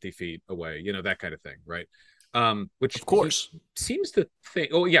from 50 feet away? You know, that kind of thing, right? Which of course seems to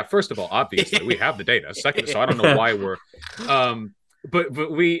think. Oh yeah, first of all, obviously we have the data. Second, so I don't know why we're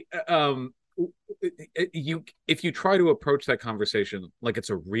but we if you try to approach that conversation like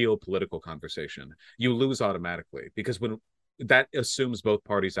it's a real political conversation, you lose automatically, because when that assumes both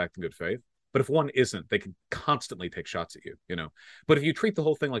parties act in good faith. But if one isn't, they can constantly take shots at you, you know. But if you treat the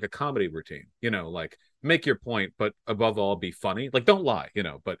whole thing like a comedy routine, you know, like make your point, but above all, be funny. Like, don't lie, you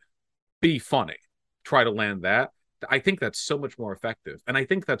know, but be funny. Try to land that. I think that's so much more effective. And I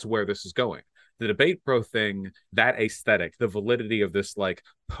think that's where this is going. The debate bro thing, that aesthetic, the validity of this like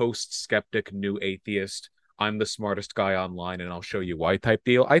post-skeptic new atheist, I'm the smartest guy online and I'll show you why type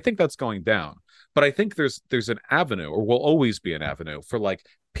deal. I think that's going down. But I think there's an avenue, or will always be an avenue, for like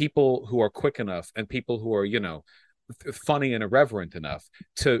people who are quick enough and people who are, you know, funny and irreverent enough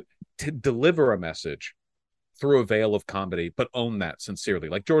to deliver a message through a veil of comedy, but own that sincerely.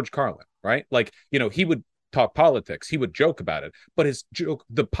 Like George Carlin, right? Like, you know, he would talk politics, he would joke about it, but his joke,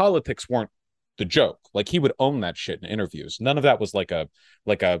 the politics weren't the joke. Like he would own that shit in interviews. None of that was like a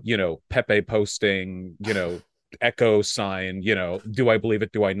you know, Pepe posting, you know, echo sign, you know, do I believe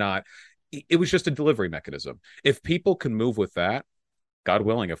it, do I not? It was just a delivery mechanism. If people can move with that, God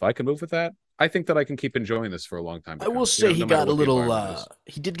willing, if I can move with that, I think that I can keep enjoying this for a long time to I come. will say he no matter got a what the little. environment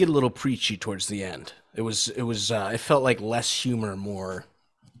is. He did get a little preachy towards the end. It felt like less humor, more.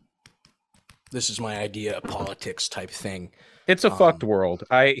 This is my idea of politics type thing. It's a fucked world.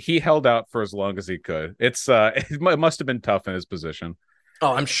 He held out for as long as he could. It must have been tough in his position.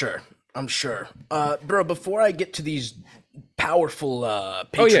 Oh, I'm sure. Bro, before I get to these powerful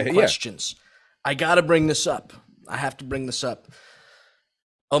patron questions, I gotta bring this up. I have to bring this up.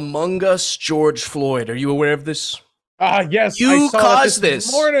 Among Us, George Floyd. Are you aware of this? Ah, yes. You I saw caused that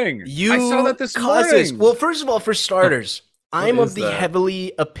this morning. I saw that this morning. This. Well, first of all, for starters, I'm of the that?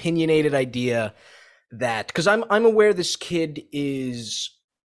 heavily opinionated idea that because I'm aware this kid is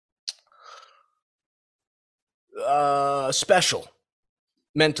special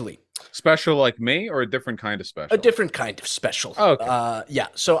mentally. Special like me, or a different kind of special? A different kind of special. Oh, okay. Yeah.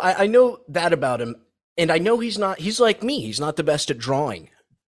 So I know that about him, and I know he's like me. He's not the best at drawing.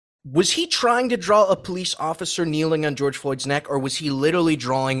 Was he trying to draw a police officer kneeling on George Floyd's neck, or was he literally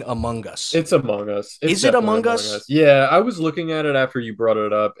drawing Among Us? It's Among Us. Is it Among Us? Yeah, I was looking at it after you brought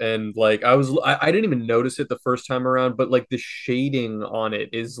it up, and like I didn't even notice it the first time around, but like the shading on it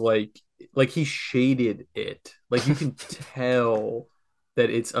is like he shaded it. Like you can tell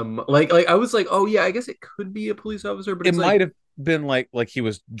that it's like I was like, oh yeah, I guess it could be a police officer, but it might have been like he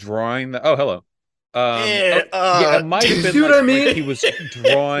was drawing the. Oh, hello. It might have been what I mean? like he was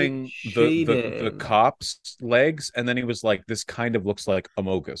drawing the cop's legs, and then he was like, this kind of looks like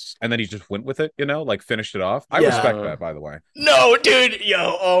Amogus, and then he just went with it, like finished it off. I respect that, by the way. No, dude,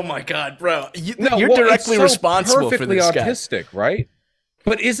 oh my god, bro, you're directly responsible for this autistic, right?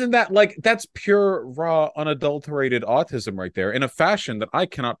 But isn't that that's pure, raw, unadulterated autism right there, in a fashion that I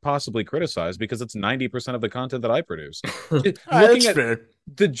cannot possibly criticize because it's 90% of the content that I produce. Looking at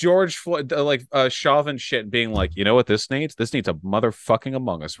the George Floyd, Chauvin shit, being like, you know what this needs? This needs a motherfucking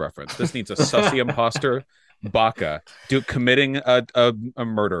Among Us reference. This needs a sussy imposter Baca committing a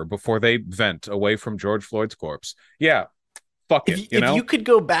murder before they vent away from George Floyd's corpse. Yeah, fuck it. If you could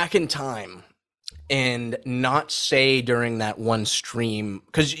go back in time and not say during that one stream,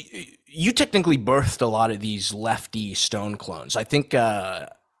 because you technically birthed a lot of these lefty Stone clones. I think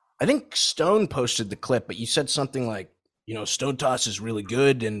Stone posted the clip, but you said something like, Stone Toss is really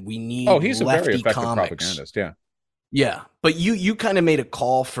good, and we need he's lefty a very effective comics. Propagandist, yeah. Yeah, but you kind of made a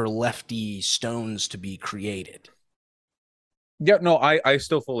call for lefty Stones to be created. Yeah, no, I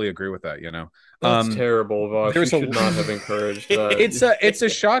still fully agree with that. That's terrible, Vaush. You should not have encouraged that. It's a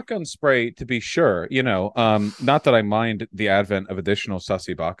shotgun spray, to be sure. Not that I mind the advent of additional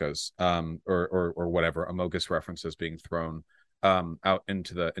sussy bacas, or whatever Amogus references being thrown out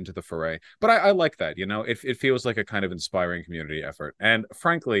into the foray. But I like that. It feels like a kind of inspiring community effort. And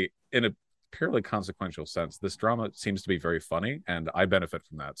frankly, in a purely consequential sense, this drama seems to be very funny, and I benefit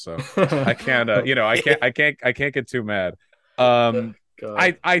from that. So I can't, I can't get too mad. I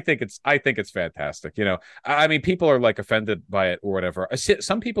think it's fantastic. I mean, people are offended by it or whatever.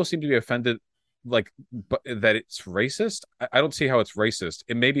 Some people seem to be offended that it's racist. I don't see how it's racist.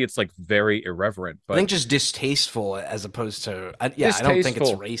 Maybe it's very irreverent, but I think just distasteful as opposed to I don't think it's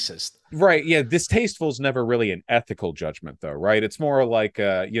racist. Right. Yeah. Distasteful is never really an ethical judgment, though, right? It's more like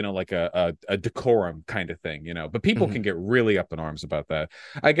a decorum kind of thing, but people can get really up in arms about that.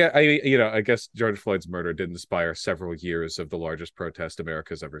 I guess George Floyd's murder did inspire several years of the largest protest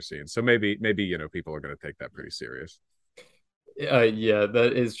America's ever seen. So maybe people are going to take that pretty serious. Yeah,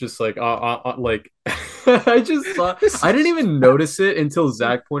 that is just I just saw. I didn't even notice it until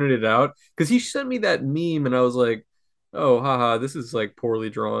Zach pointed it out, because he sent me that meme, and I was like, "Oh, haha, this is poorly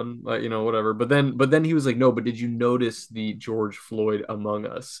drawn," whatever. But then he was like, "No, but did you notice the George Floyd Among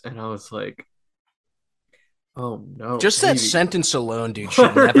Us?" And I was like, "Oh no!" Just that sentence alone, dude,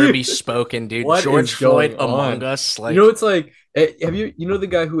 should never be spoken, dude. George Floyd Among Us, it's like, have you the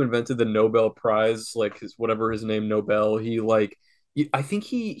guy who invented the Nobel Prize, his name, Nobel? I think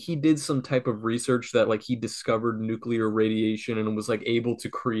he did some type of research that he discovered nuclear radiation and was able to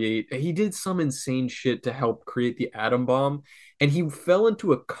create. He did some insane shit to help create the atom bomb, and he fell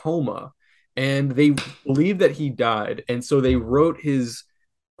into a coma, and they believe that he died, and so they wrote his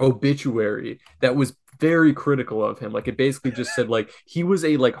obituary that was very critical of him. It basically just said he was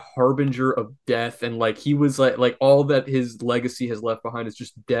a harbinger of death, and he was like all that his legacy has left behind is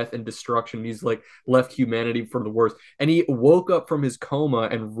just death and destruction. He's left humanity for the worst. And he woke up from his coma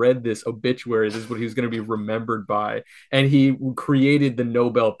and read this obituary. This is what he was going to be remembered by, and he created the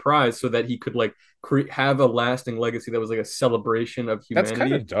Nobel Prize so that he could have a lasting legacy that was a celebration of humanity. That's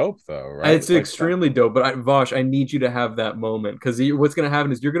kind of dope, though, right? It's extremely dope. But Vaush, I need you to have that moment, because what's going to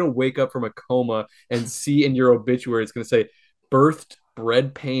happen is you're going to wake up from a coma and see in your obituary it's going to say birthed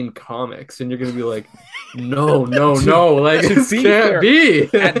bread pain comics, and you're gonna be like, no, like to this be can't fair, be.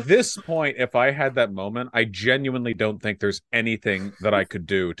 At this point, if I had that moment, I genuinely don't think there's anything that I could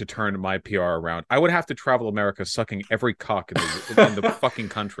do to turn my PR around. I would have to travel America sucking every cock in the fucking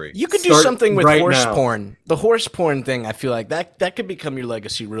country. You could do Start something with right horse now. porn. The horse porn thing, I feel like that could become your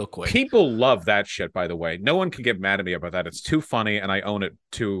legacy real quick. People love that shit, by the way. No one can get mad at me about that. It's too funny, and I own it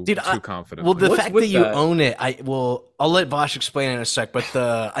too confidently. Well, the What's fact with that you that? own it, I'll let Vaush explain in a sec. But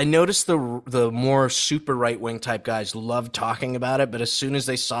I noticed the more super right wing type guys love talking about it, but as soon as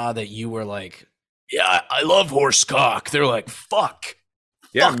they saw that you were like, yeah, I love horse cock, they're like, fuck.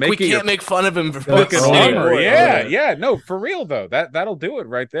 Yeah, Fuck, we can't make fun of him for fucking Oh, saying humor. it. Yeah. No, for real though. That'll do it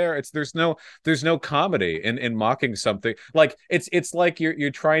right there. There's no comedy in mocking something. Like it's like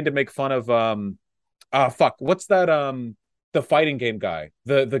you're trying to make fun of fuck, what's that the fighting game guy,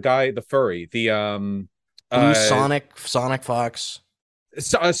 the guy, the furry, the Blue Sonic Fox.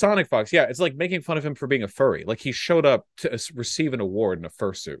 Sonic Fox. Yeah, it's like making fun of him for being a furry. Like he showed up to receive an award in a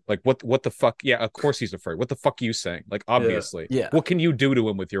fursuit. Like what the fuck? Yeah, of course he's a furry. What the fuck are you saying? Like obviously. Yeah. What can you do to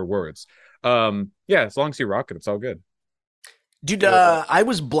him with your words? Yeah, as long as you rock it, it's all good. Dude, I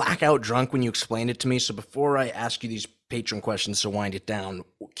was blackout drunk when you explained it to me. So before I ask you these patron questions to wind it down,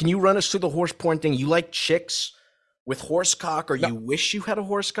 can you run us through the horse porn thing? You like chicks with horse cock, or you wish you had a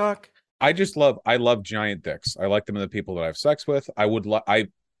horse cock? I love giant dicks. I like them in the people that I have sex with. Not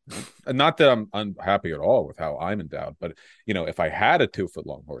that I'm unhappy at all with how I'm endowed, but if I had a 2-foot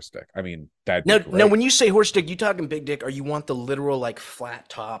long horse dick, I mean, that'd be great. Now, when you say horse dick, you talking big dick, or you want the literal like flat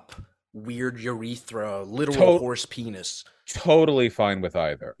top, weird urethra, literal horse penis? Totally fine with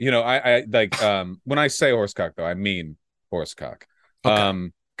either. I like when I say horse cock though, I mean horse cock. Okay.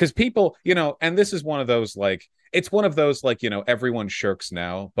 Because people, and this is one of those like. It's one of those like, everyone shirks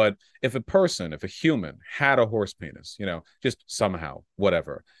now, but if a human had a horse penis, just somehow,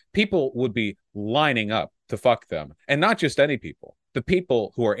 whatever, people would be lining up to fuck them. And not just any people, the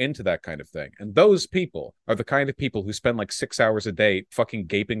people who are into that kind of thing. And those people are the kind of people who spend like 6 hours a day fucking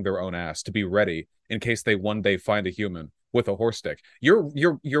gaping their own ass to be ready in case they one day find a human with a horse dick. You're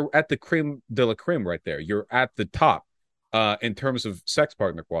at the creme de la creme right there. You're at the top. In terms of sex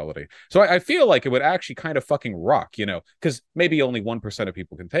partner quality. So I feel like it would actually kind of fucking rock, because maybe only 1% of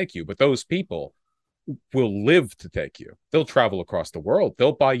people can take you, but those people will live to take you. They'll travel across the world.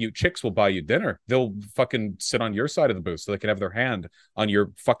 Chicks will buy you dinner. They'll fucking sit on your side of the booth so they can have their hand on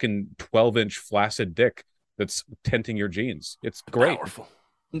your fucking 12-inch flaccid dick that's tinting your jeans. It's great.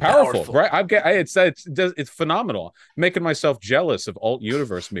 Powerful, right? It's phenomenal. I'm making myself jealous of alt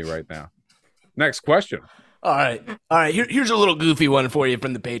universe me right now. Next question. All right. Here's a little goofy one for you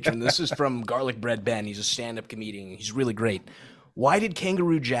from the patron. This is from Garlic Bread Ben. He's a stand-up comedian. He's really great. Why did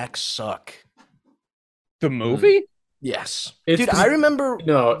Kangaroo Jack suck? The movie? Yes. Dude, I remember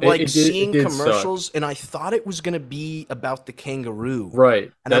seeing commercials, and I thought it was going to be about the kangaroo.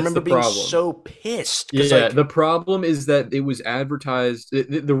 Right. And I remember being so pissed. Yeah, the problem is that it was advertised.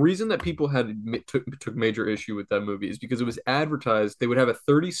 The reason that people took major issue with that movie is because it was advertised. They would have a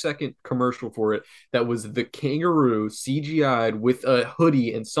 30-second commercial for it that was the kangaroo CGI'd with a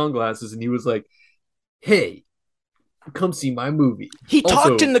hoodie and sunglasses, and he was like, hey, come see my movie. He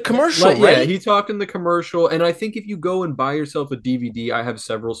talked in the commercial, right? Yeah, he talked in the commercial. And I think if you go and buy yourself a DVD, I have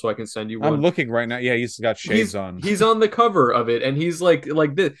several, so I can send you one. I'm looking right now. Yeah, he's got shades on. He's on the cover of it, and he's like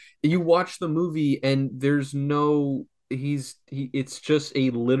this. You watch the movie, and there's no. It's just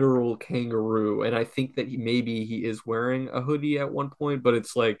a literal kangaroo, and I think that maybe he is wearing a hoodie at one point, but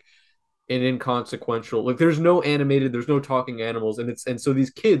it's like an inconsequential. Like there's no animated, there's no talking animals, and so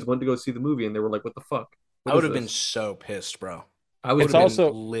these kids went to go see the movie, and they were like, "What the fuck." I would have been so pissed, bro. It's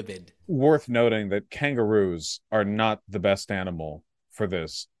also livid. Worth noting that kangaroos are not the best animal for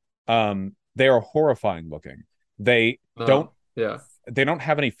this. They are horrifying looking. They don't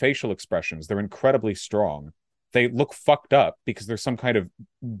have any facial expressions. They're incredibly strong. They look fucked up because they're some kind of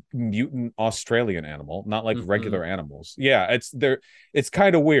mutant Australian animal, not like regular animals. Yeah, it's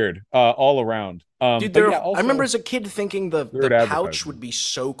kind of weird all around. Dude, I remember as a kid thinking the pouch would be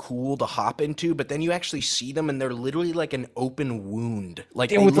so cool to hop into, but then you actually see them and they're literally like an open wound.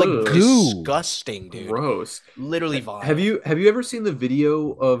 Like, they look disgusting, dude. Gross. Literally vile. Have you ever seen the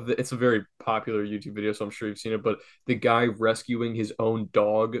video of it's a very popular YouTube video, so I'm sure you've seen it, but the guy rescuing his own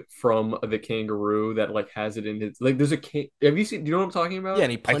dog from the kangaroo that like has it in his like there's a have you seen, do you know what I'm talking about? Yeah,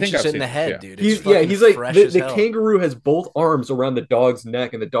 and he punches it in the head, dude. He's like the kangaroo has both arms around the dog's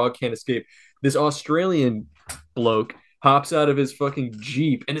neck and the dog can't escape. This Australian bloke hops out of his fucking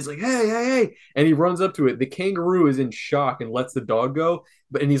Jeep and is like, hey, and he runs up to it. The kangaroo is in shock and lets the dog go,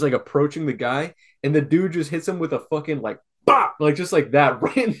 and he's like approaching the guy, and the dude just hits him with a fucking like bop, like just like that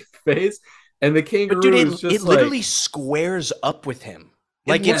right in the face. And the But kangaroo dude, is it just literally like, squares up with him. It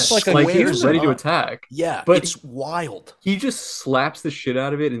Like it looks like a like he's squares ready him to up. attack. Yeah, But it's wild. he just slaps the shit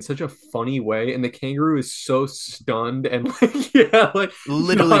out of it in such a funny way, and the kangaroo is so stunned and like, yeah, like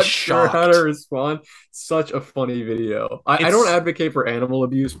Literally not sure how to shocked. respond. Such a funny video. I don't It's advocate for animal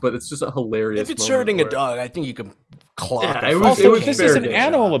abuse, but it's just a If hilarious it's moment hurting a where, dog, I think you can clock yeah, a it fucking was also, this fair isn't game.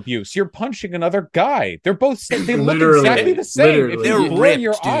 animal abuse. You're punching another guy. They're both they look Literally, exactly the same. If literally. you They're blur ripped,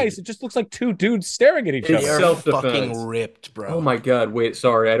 your dude. eyes, it just looks like two dudes staring at each It's They're other. self-defense. fucking ripped, bro. Oh my God, wait,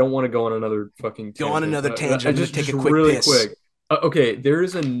 sorry, I don't want to go on another fucking Go on tangent. another tangent. I I'm gonna just take a just quick really piss. quick. Okay, there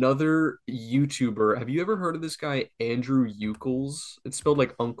is another YouTuber. Have you ever heard of this guy, Andrew Eucles? It's spelled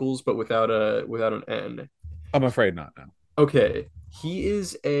like uncles, but without an N. I'm afraid not now. Okay,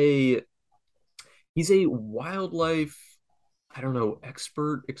 he's a wildlife, I don't know,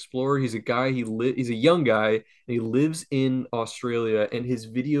 expert explorer. He's a guy. He's a young guy, and he lives in Australia. And his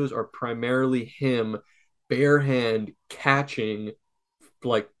videos are primarily him bare hand catching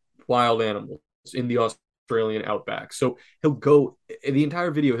like wild animals in the Australian outback. So he'll go the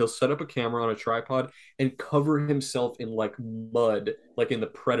entire video. He'll set up a camera on a tripod and cover himself in like mud, like in the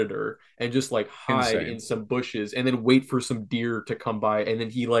Predator, and just like hide Insane. in some bushes, and then wait for some deer to come by, and then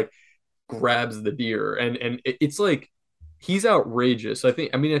he like grabs the deer, and it's like he's outrageous. I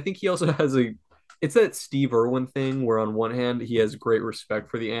think he also has a it's that Steve Irwin thing where on one hand he has great respect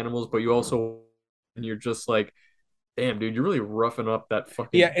for the animals, but you also and you're just like, damn, dude, you're really roughing up that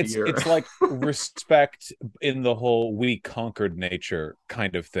fucking Yeah, deer. it's like respect in the whole we conquered nature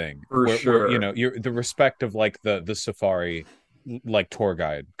kind of thing. For where, sure. you know, you're the respect of like the safari like tour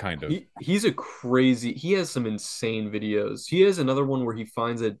guide kind of. He has some insane videos. He has another one where he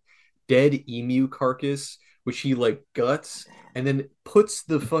finds a dead emu carcass, which he like guts and then puts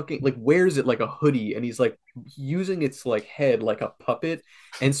the fucking like wears it like a hoodie, and he's like using its like head like a puppet.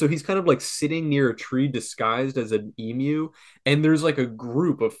 And so he's kind of like sitting near a tree disguised as an emu, and there's like a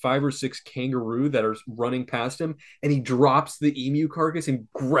group of 5 or 6 kangaroo that are running past him, and he drops the emu carcass and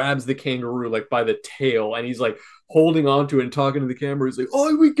grabs the kangaroo like by the tail, and he's like holding on to it and talking to the camera. He's like,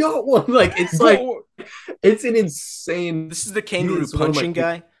 "Oh, we got one!" Like it's an insane. This is the kangaroo He's one of my- punching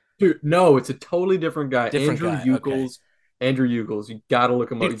guy. Dude, no, it's a totally different guy. Different Andrew guy, Eucles. Andrew Eucles. You gotta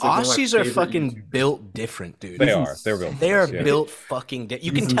look him up. Dude, He's like one of my Aussies are favorite fucking YouTubers. built different, dude. They are. They're built. They are yeah. built fucking.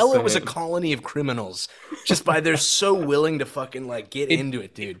 You can He's tell it was a insane. colony of criminals just by they're so willing to fucking like get into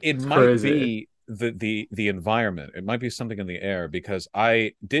it, dude. It might Crazy. be the environment. It might be something in the air because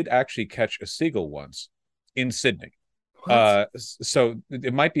I did actually catch a seagull once in Sydney. What? So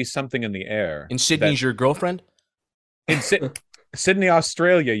it might be something in the air. And Sydney's your girlfriend? In Sydney,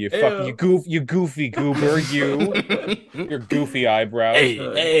 Australia, you goofy goober, your goofy eyebrows. Hey,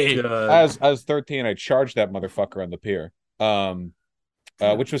 hey. God. I was 13, I charged that motherfucker on the pier.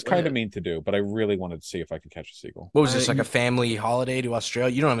 Which was kind of mean to do, but I really wanted to see if I could catch a seagull. What was this, like a family holiday to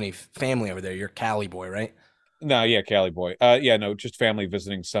Australia? You don't have any family over there. You're Cali boy, right? No, yeah, Cali boy. Yeah, no, just family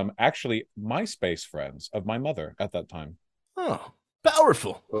visiting some actually MySpace friends of my mother at that time. Oh,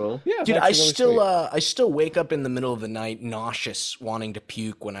 powerful. Well, Yeah, it's Dude, actually really sweet. I still wake up in the middle of the night nauseous, wanting to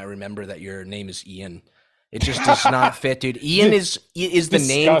puke when I remember that your name is Ian. It just does not fit, dude. Ian is the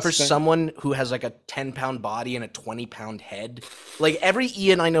name for Disgusting. someone who has like a 10-pound body and a 20-pound head. Like every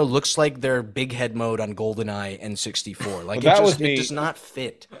Ian I know looks like their big head mode on GoldenEye N64. Like Well, that was it me. does not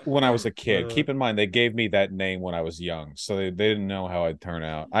fit. When I was a kid. Keep in mind, they gave me that name when I was young, so they didn't know how I'd turn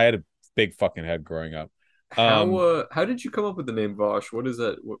out. I had a big fucking head growing up. how did you come up with the name Vaush? What is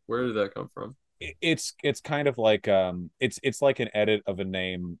that? Where did that come from? It's kind of like it's like an edit of a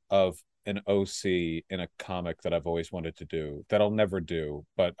name of an OC in a comic that I've always wanted to do that I'll never do,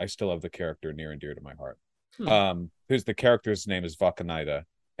 but I still have the character near and dear to my heart. Who's the character's name is Vakanida,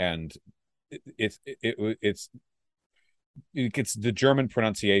 and it's the German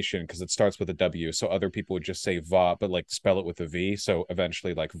pronunciation because it starts with a W, so other people would just say Va, but like spell it with a V. So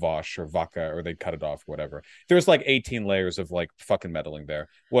eventually, like Vosh or Vaka, or they'd cut it off, whatever. There's like 18 layers of like fucking meddling there,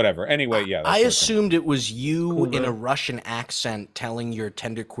 whatever. Anyway, yeah. I assumed it was you in a Russian accent telling your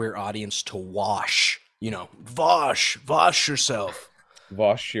tenderqueer audience to wash. You know, wash yourself.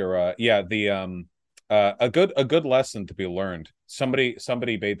 Vosh, you're yeah, the a good lesson to be learned. Somebody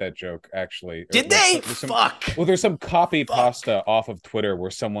made that joke actually. Did they? Fuck. Well, there's some copy pasta off of Twitter where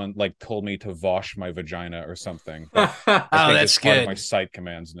someone like told me to wash my vagina or something. I think that's it's part of good. my site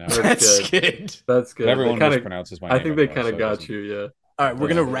commands now. That's good. That's good. Everyone They kinda- mispronounces my name. I think they know, kind so of it got doesn't- you, yeah. All right, we're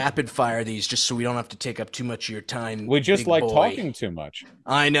gonna rapid fire these just so we don't have to take up too much of your time. We just big like boy. talking too much.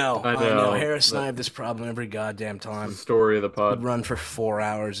 I know. I know. Harris and I have this problem every goddamn It's time. the story of the We'd pod. run for 4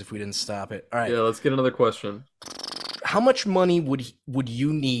 hours if we didn't stop it. All right. Yeah, let's get another question. how much money would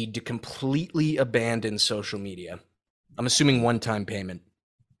you need to completely abandon social media? I'm assuming one-time payment.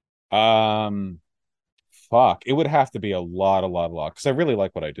 Fuck. It would have to be a lot, because I really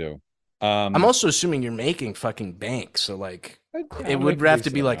like what I do. I'm also assuming you're making fucking bank, so like it would have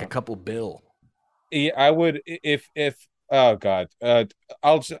to be like a couple bill. Yeah, I would if oh god,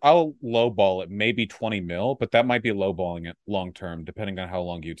 I'll lowball it maybe 20 mil, but that might be lowballing it long term, depending on how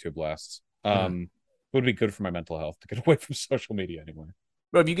long YouTube lasts. It would be good for my mental health to get away from social media anyway.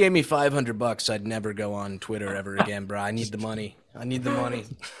 Bro, if you gave me $500, I'd never go on Twitter ever again, bro. I need the money.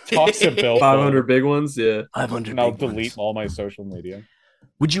 Talk to Bill. 500 big ones, yeah. 500. I'll delete all my social media.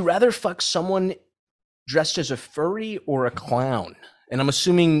 Would you rather fuck someone dressed as a furry or a clown? And I'm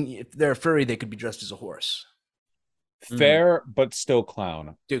assuming if they're a furry, they could be dressed as a horse. Fair, but still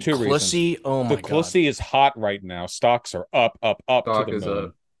clown. Dude, Two Clussy, reasons. oh my god. The Clussy is hot right now. Stocks are up Stock to the is moon.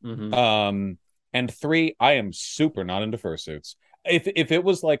 up. Mm-hmm. And 3, I am super not into fursuits. If it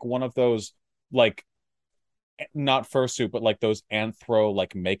was like one of those, like, not fursuit, but like those anthro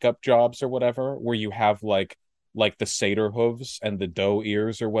like makeup jobs or whatever, where you have like the satyr hooves and the doe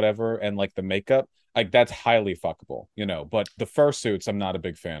ears or whatever, and like the makeup, like that's highly fuckable, you know. But the fursuits, I'm not a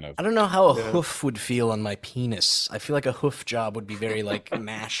big fan of. I don't know how a hoof would feel on my penis. I feel like a hoof job would be very like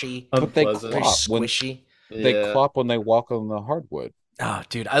mashy, but they Unpleasant. very clop squishy. They clop when they walk on the hardwood. Oh,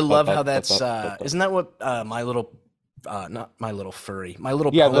 dude, I love how that's. Isn't that what my little, not my little furry, my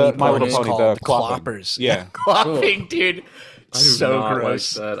little pony, My Little is Pony, called? the Cloppers. Yeah. Clopping, dude. I do So not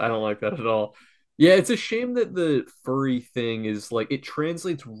gross. like that. I don't like that at all. Yeah, it's a shame that the furry thing is like it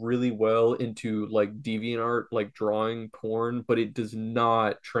translates really well into like DeviantArt, like drawing porn, but it does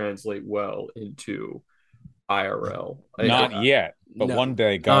not translate well into IRL. Not yet, but No. one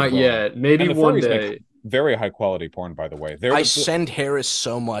day, God Not willing. yet. Maybe And the one furries day. make very high quality porn, by the way. I send Harris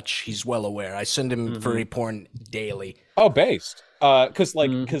so much. He's well aware. I send him furry porn daily. Oh, based. Because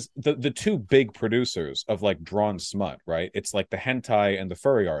the two big producers of like drawn smut, right? It's like the hentai and the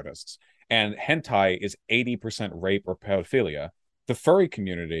furry artists. And hentai is 80% rape or pedophilia. The furry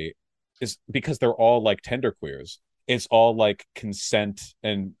community is, because they're all like tenderqueers, it's all like consent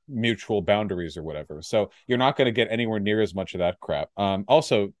and mutual boundaries or whatever. So you're not going to get anywhere near as much of that crap.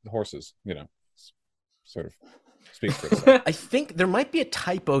 Also, horses, you know, sort of speaks for itself. I think there might be a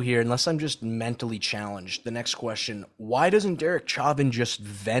typo here, unless I'm just mentally challenged. The next question: why doesn't Derek Chauvin just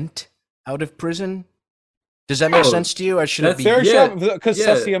vent out of prison? Does that make sense to you? I should have been. Because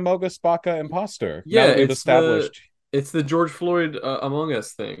Susia Moga Spaka imposter. Yeah, now we've it's established. It's the George Floyd Among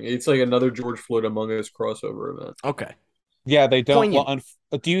Us thing. It's like another George Floyd Among Us crossover event. Okay. Yeah, they don't. Poignant.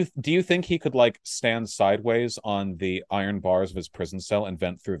 Well, do you think he could like stand sideways on the iron bars of his prison cell and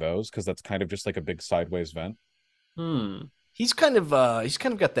vent through those? Because that's kind of just like a big sideways vent. He's kind of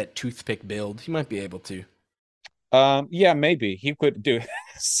got that toothpick build. He might be able to. Yeah, maybe he could do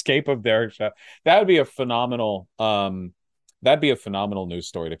escape of Derek Chauvin. That would be a phenomenal. That'd be a phenomenal news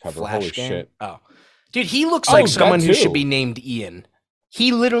story to cover. Flash Holy game? shit! Oh, dude, he looks like someone who too. should be named Ian.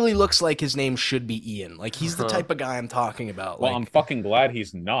 He literally looks like his name should be Ian. Like he's the type of guy I'm talking about. Well, like, I'm fucking glad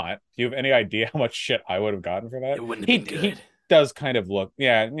he's not. Do you have any idea how much shit I would have gotten for that? It wouldn't have been good. He does kind of look.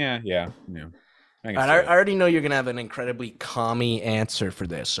 Yeah. I already know you're gonna have an incredibly commie answer for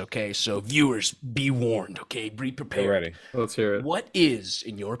this. Okay, so viewers, be warned. Okay, be prepared. We're ready. Let's hear it. What is,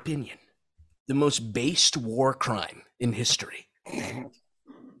 in your opinion, the most based war crime in history?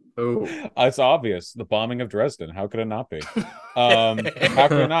 Oh, It's obvious. The bombing of Dresden. How could it not be? How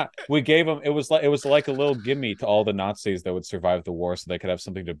could it not? We gave them. It was like a little gimme to all the Nazis that would survive the war, so they could have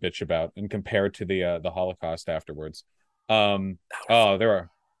something to bitch about and compare to the Holocaust afterwards. There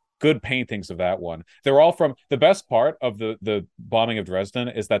are good paintings of that one. They're all from the best part of the bombing of Dresden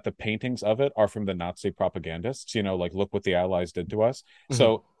is that the paintings of it are from the Nazi propagandists. You know, like look what the Allies did to us. Mm-hmm.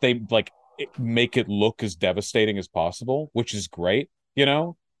 So they make it look as devastating as possible, which is great. You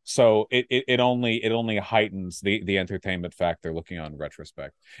know. So it only heightens the entertainment factor looking on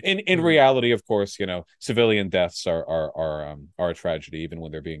retrospect. In reality, of course, you know, civilian deaths are a tragedy even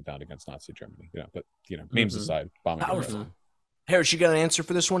when they're being done against Nazi Germany. You know, but you know, memes aside, bombing. Powerful. Harris, you got an answer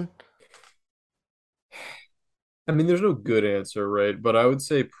for this one? I mean, there's no good answer, right? But I would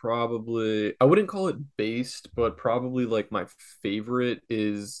say probably I wouldn't call it based, but probably like my favorite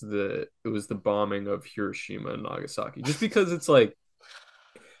is it was the bombing of Hiroshima and Nagasaki, just because it's like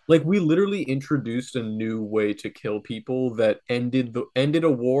we literally introduced a new way to kill people that ended a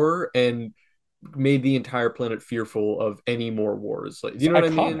war and made the entire planet fearful of any more wars. Like, you know what I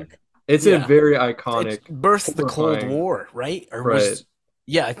mean? It's a very iconic. It birthed the Cold War, right? Or right. Was,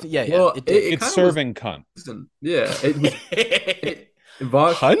 yeah. Well, it's serving cunt. Yeah.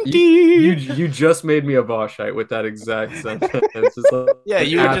 Vaush, Hunty. you just made me a Vaushite with that exact sentence. It's like Yeah,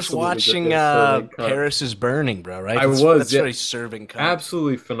 you were just absolutely watching serving cunt. Paris is Burning, bro, right? I was, That's yeah. very serving cunt.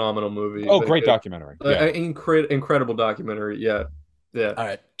 Absolutely phenomenal movie. Oh, Like, great documentary. Yeah. incredible documentary. Yeah, yeah. All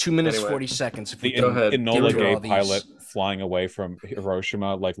right, 2 minutes Anyway. 40 seconds. If we The Go ahead. Enola Give Gay all these. pilot flying away from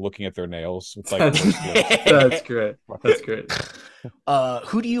Hiroshima, like looking at their nails with like That's great. That's great.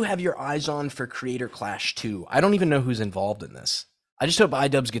 Who do you have your eyes on for Creator Clash 2? I don't even know who's involved in this. I just hope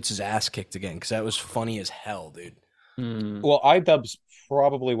iDubbbz gets his ass kicked again because that was funny as hell, dude. Well, iDubbbz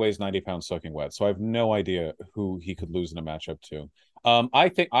probably weighs 90 pounds soaking wet, so I have no idea who he could lose in a matchup to. I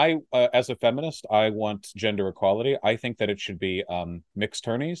think as a feminist, I want gender equality. I think that it should be mixed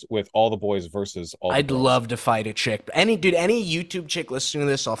tourneys with all the boys versus all the I'd girls. love to fight a chick. Any YouTube chick listening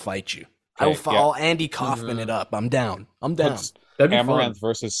to this, I'll fight you. Okay, I'll Andy Kaufman it up. I'm down. I'm down. That'd be Amaranth fun.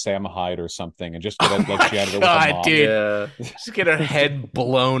 versus Sam Hyde or something, and just get it like she had it with a God, mom. dude. Yeah. Just get her head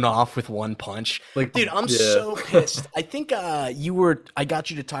blown off with one punch. Like, Dude, I'm yeah. so pissed. I think I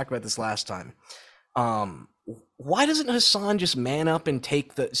got you to talk about this last time. Why doesn't Hassan just man up and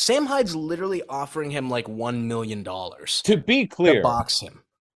take the Sam Hyde's literally offering him like $1 million To be to clear, box him.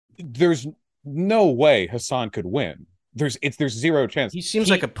 there's no way Hassan could win. There's zero chance. He seems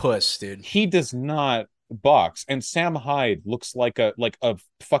like a puss, dude. He does not box, and Sam Hyde looks like a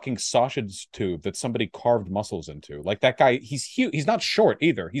fucking sausage tube that somebody carved muscles into. Like that guy, he's huge. He's not short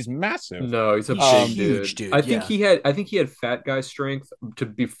either. He's massive. No, he's a He's big huge, dude. dude, I think yeah. he had fat guy strength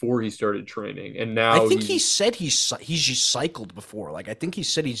before he started training, and now I think he said he's just cycled before. Like I think he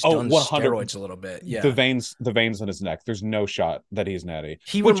said he's Oh, done 100 steroids a little bit. Yeah. The veins in his neck. There's no shot that he's natty.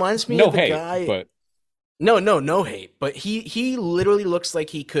 He Which, reminds me no of the hate, guy. but No hate. But he literally looks like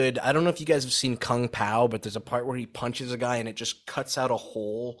he could. I don't know if you guys have seen Kung Pao, but there's a part where he punches a guy and it just cuts out a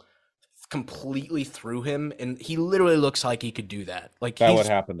hole completely through him, and he literally looks like he could do that. Like that he's-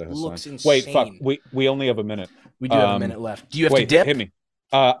 would happen to Hassan. looks Wait, fuck. insane. We only have a minute. We do have a minute left. Do you have Wait, to dip? hit me.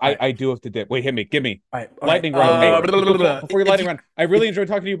 I do have to dip. Wait, hit me. Give me. All right, Lightning all right. round. Hey, Blah, blah, blah. before your If lightning you- round, I really enjoyed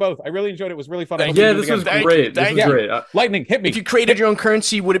talking to you both. I really enjoyed it. It was really fun. I hope Yeah, we do this it was again. Thank great. you, This thank was you. great. Lightning, hit me. If you created your own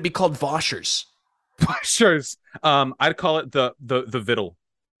currency, would it be called Vaushers? Sure. I'd call it the Viddle.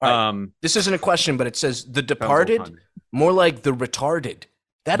 All right. This isn't a question, but it says The Departed, Time. more like The Retarded.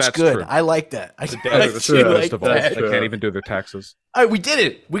 That's That's good. true. I like that. I The like day of the true. shit first like of all, that. they can't even do their taxes. All right, we did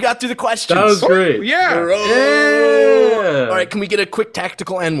it. We got through the questions. That was great. Yeah. Yeah. All right, can we get a quick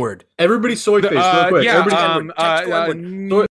tactical N word? Everybody soy face real quick. Yeah. Everybody N-word. Tactical N-word. soy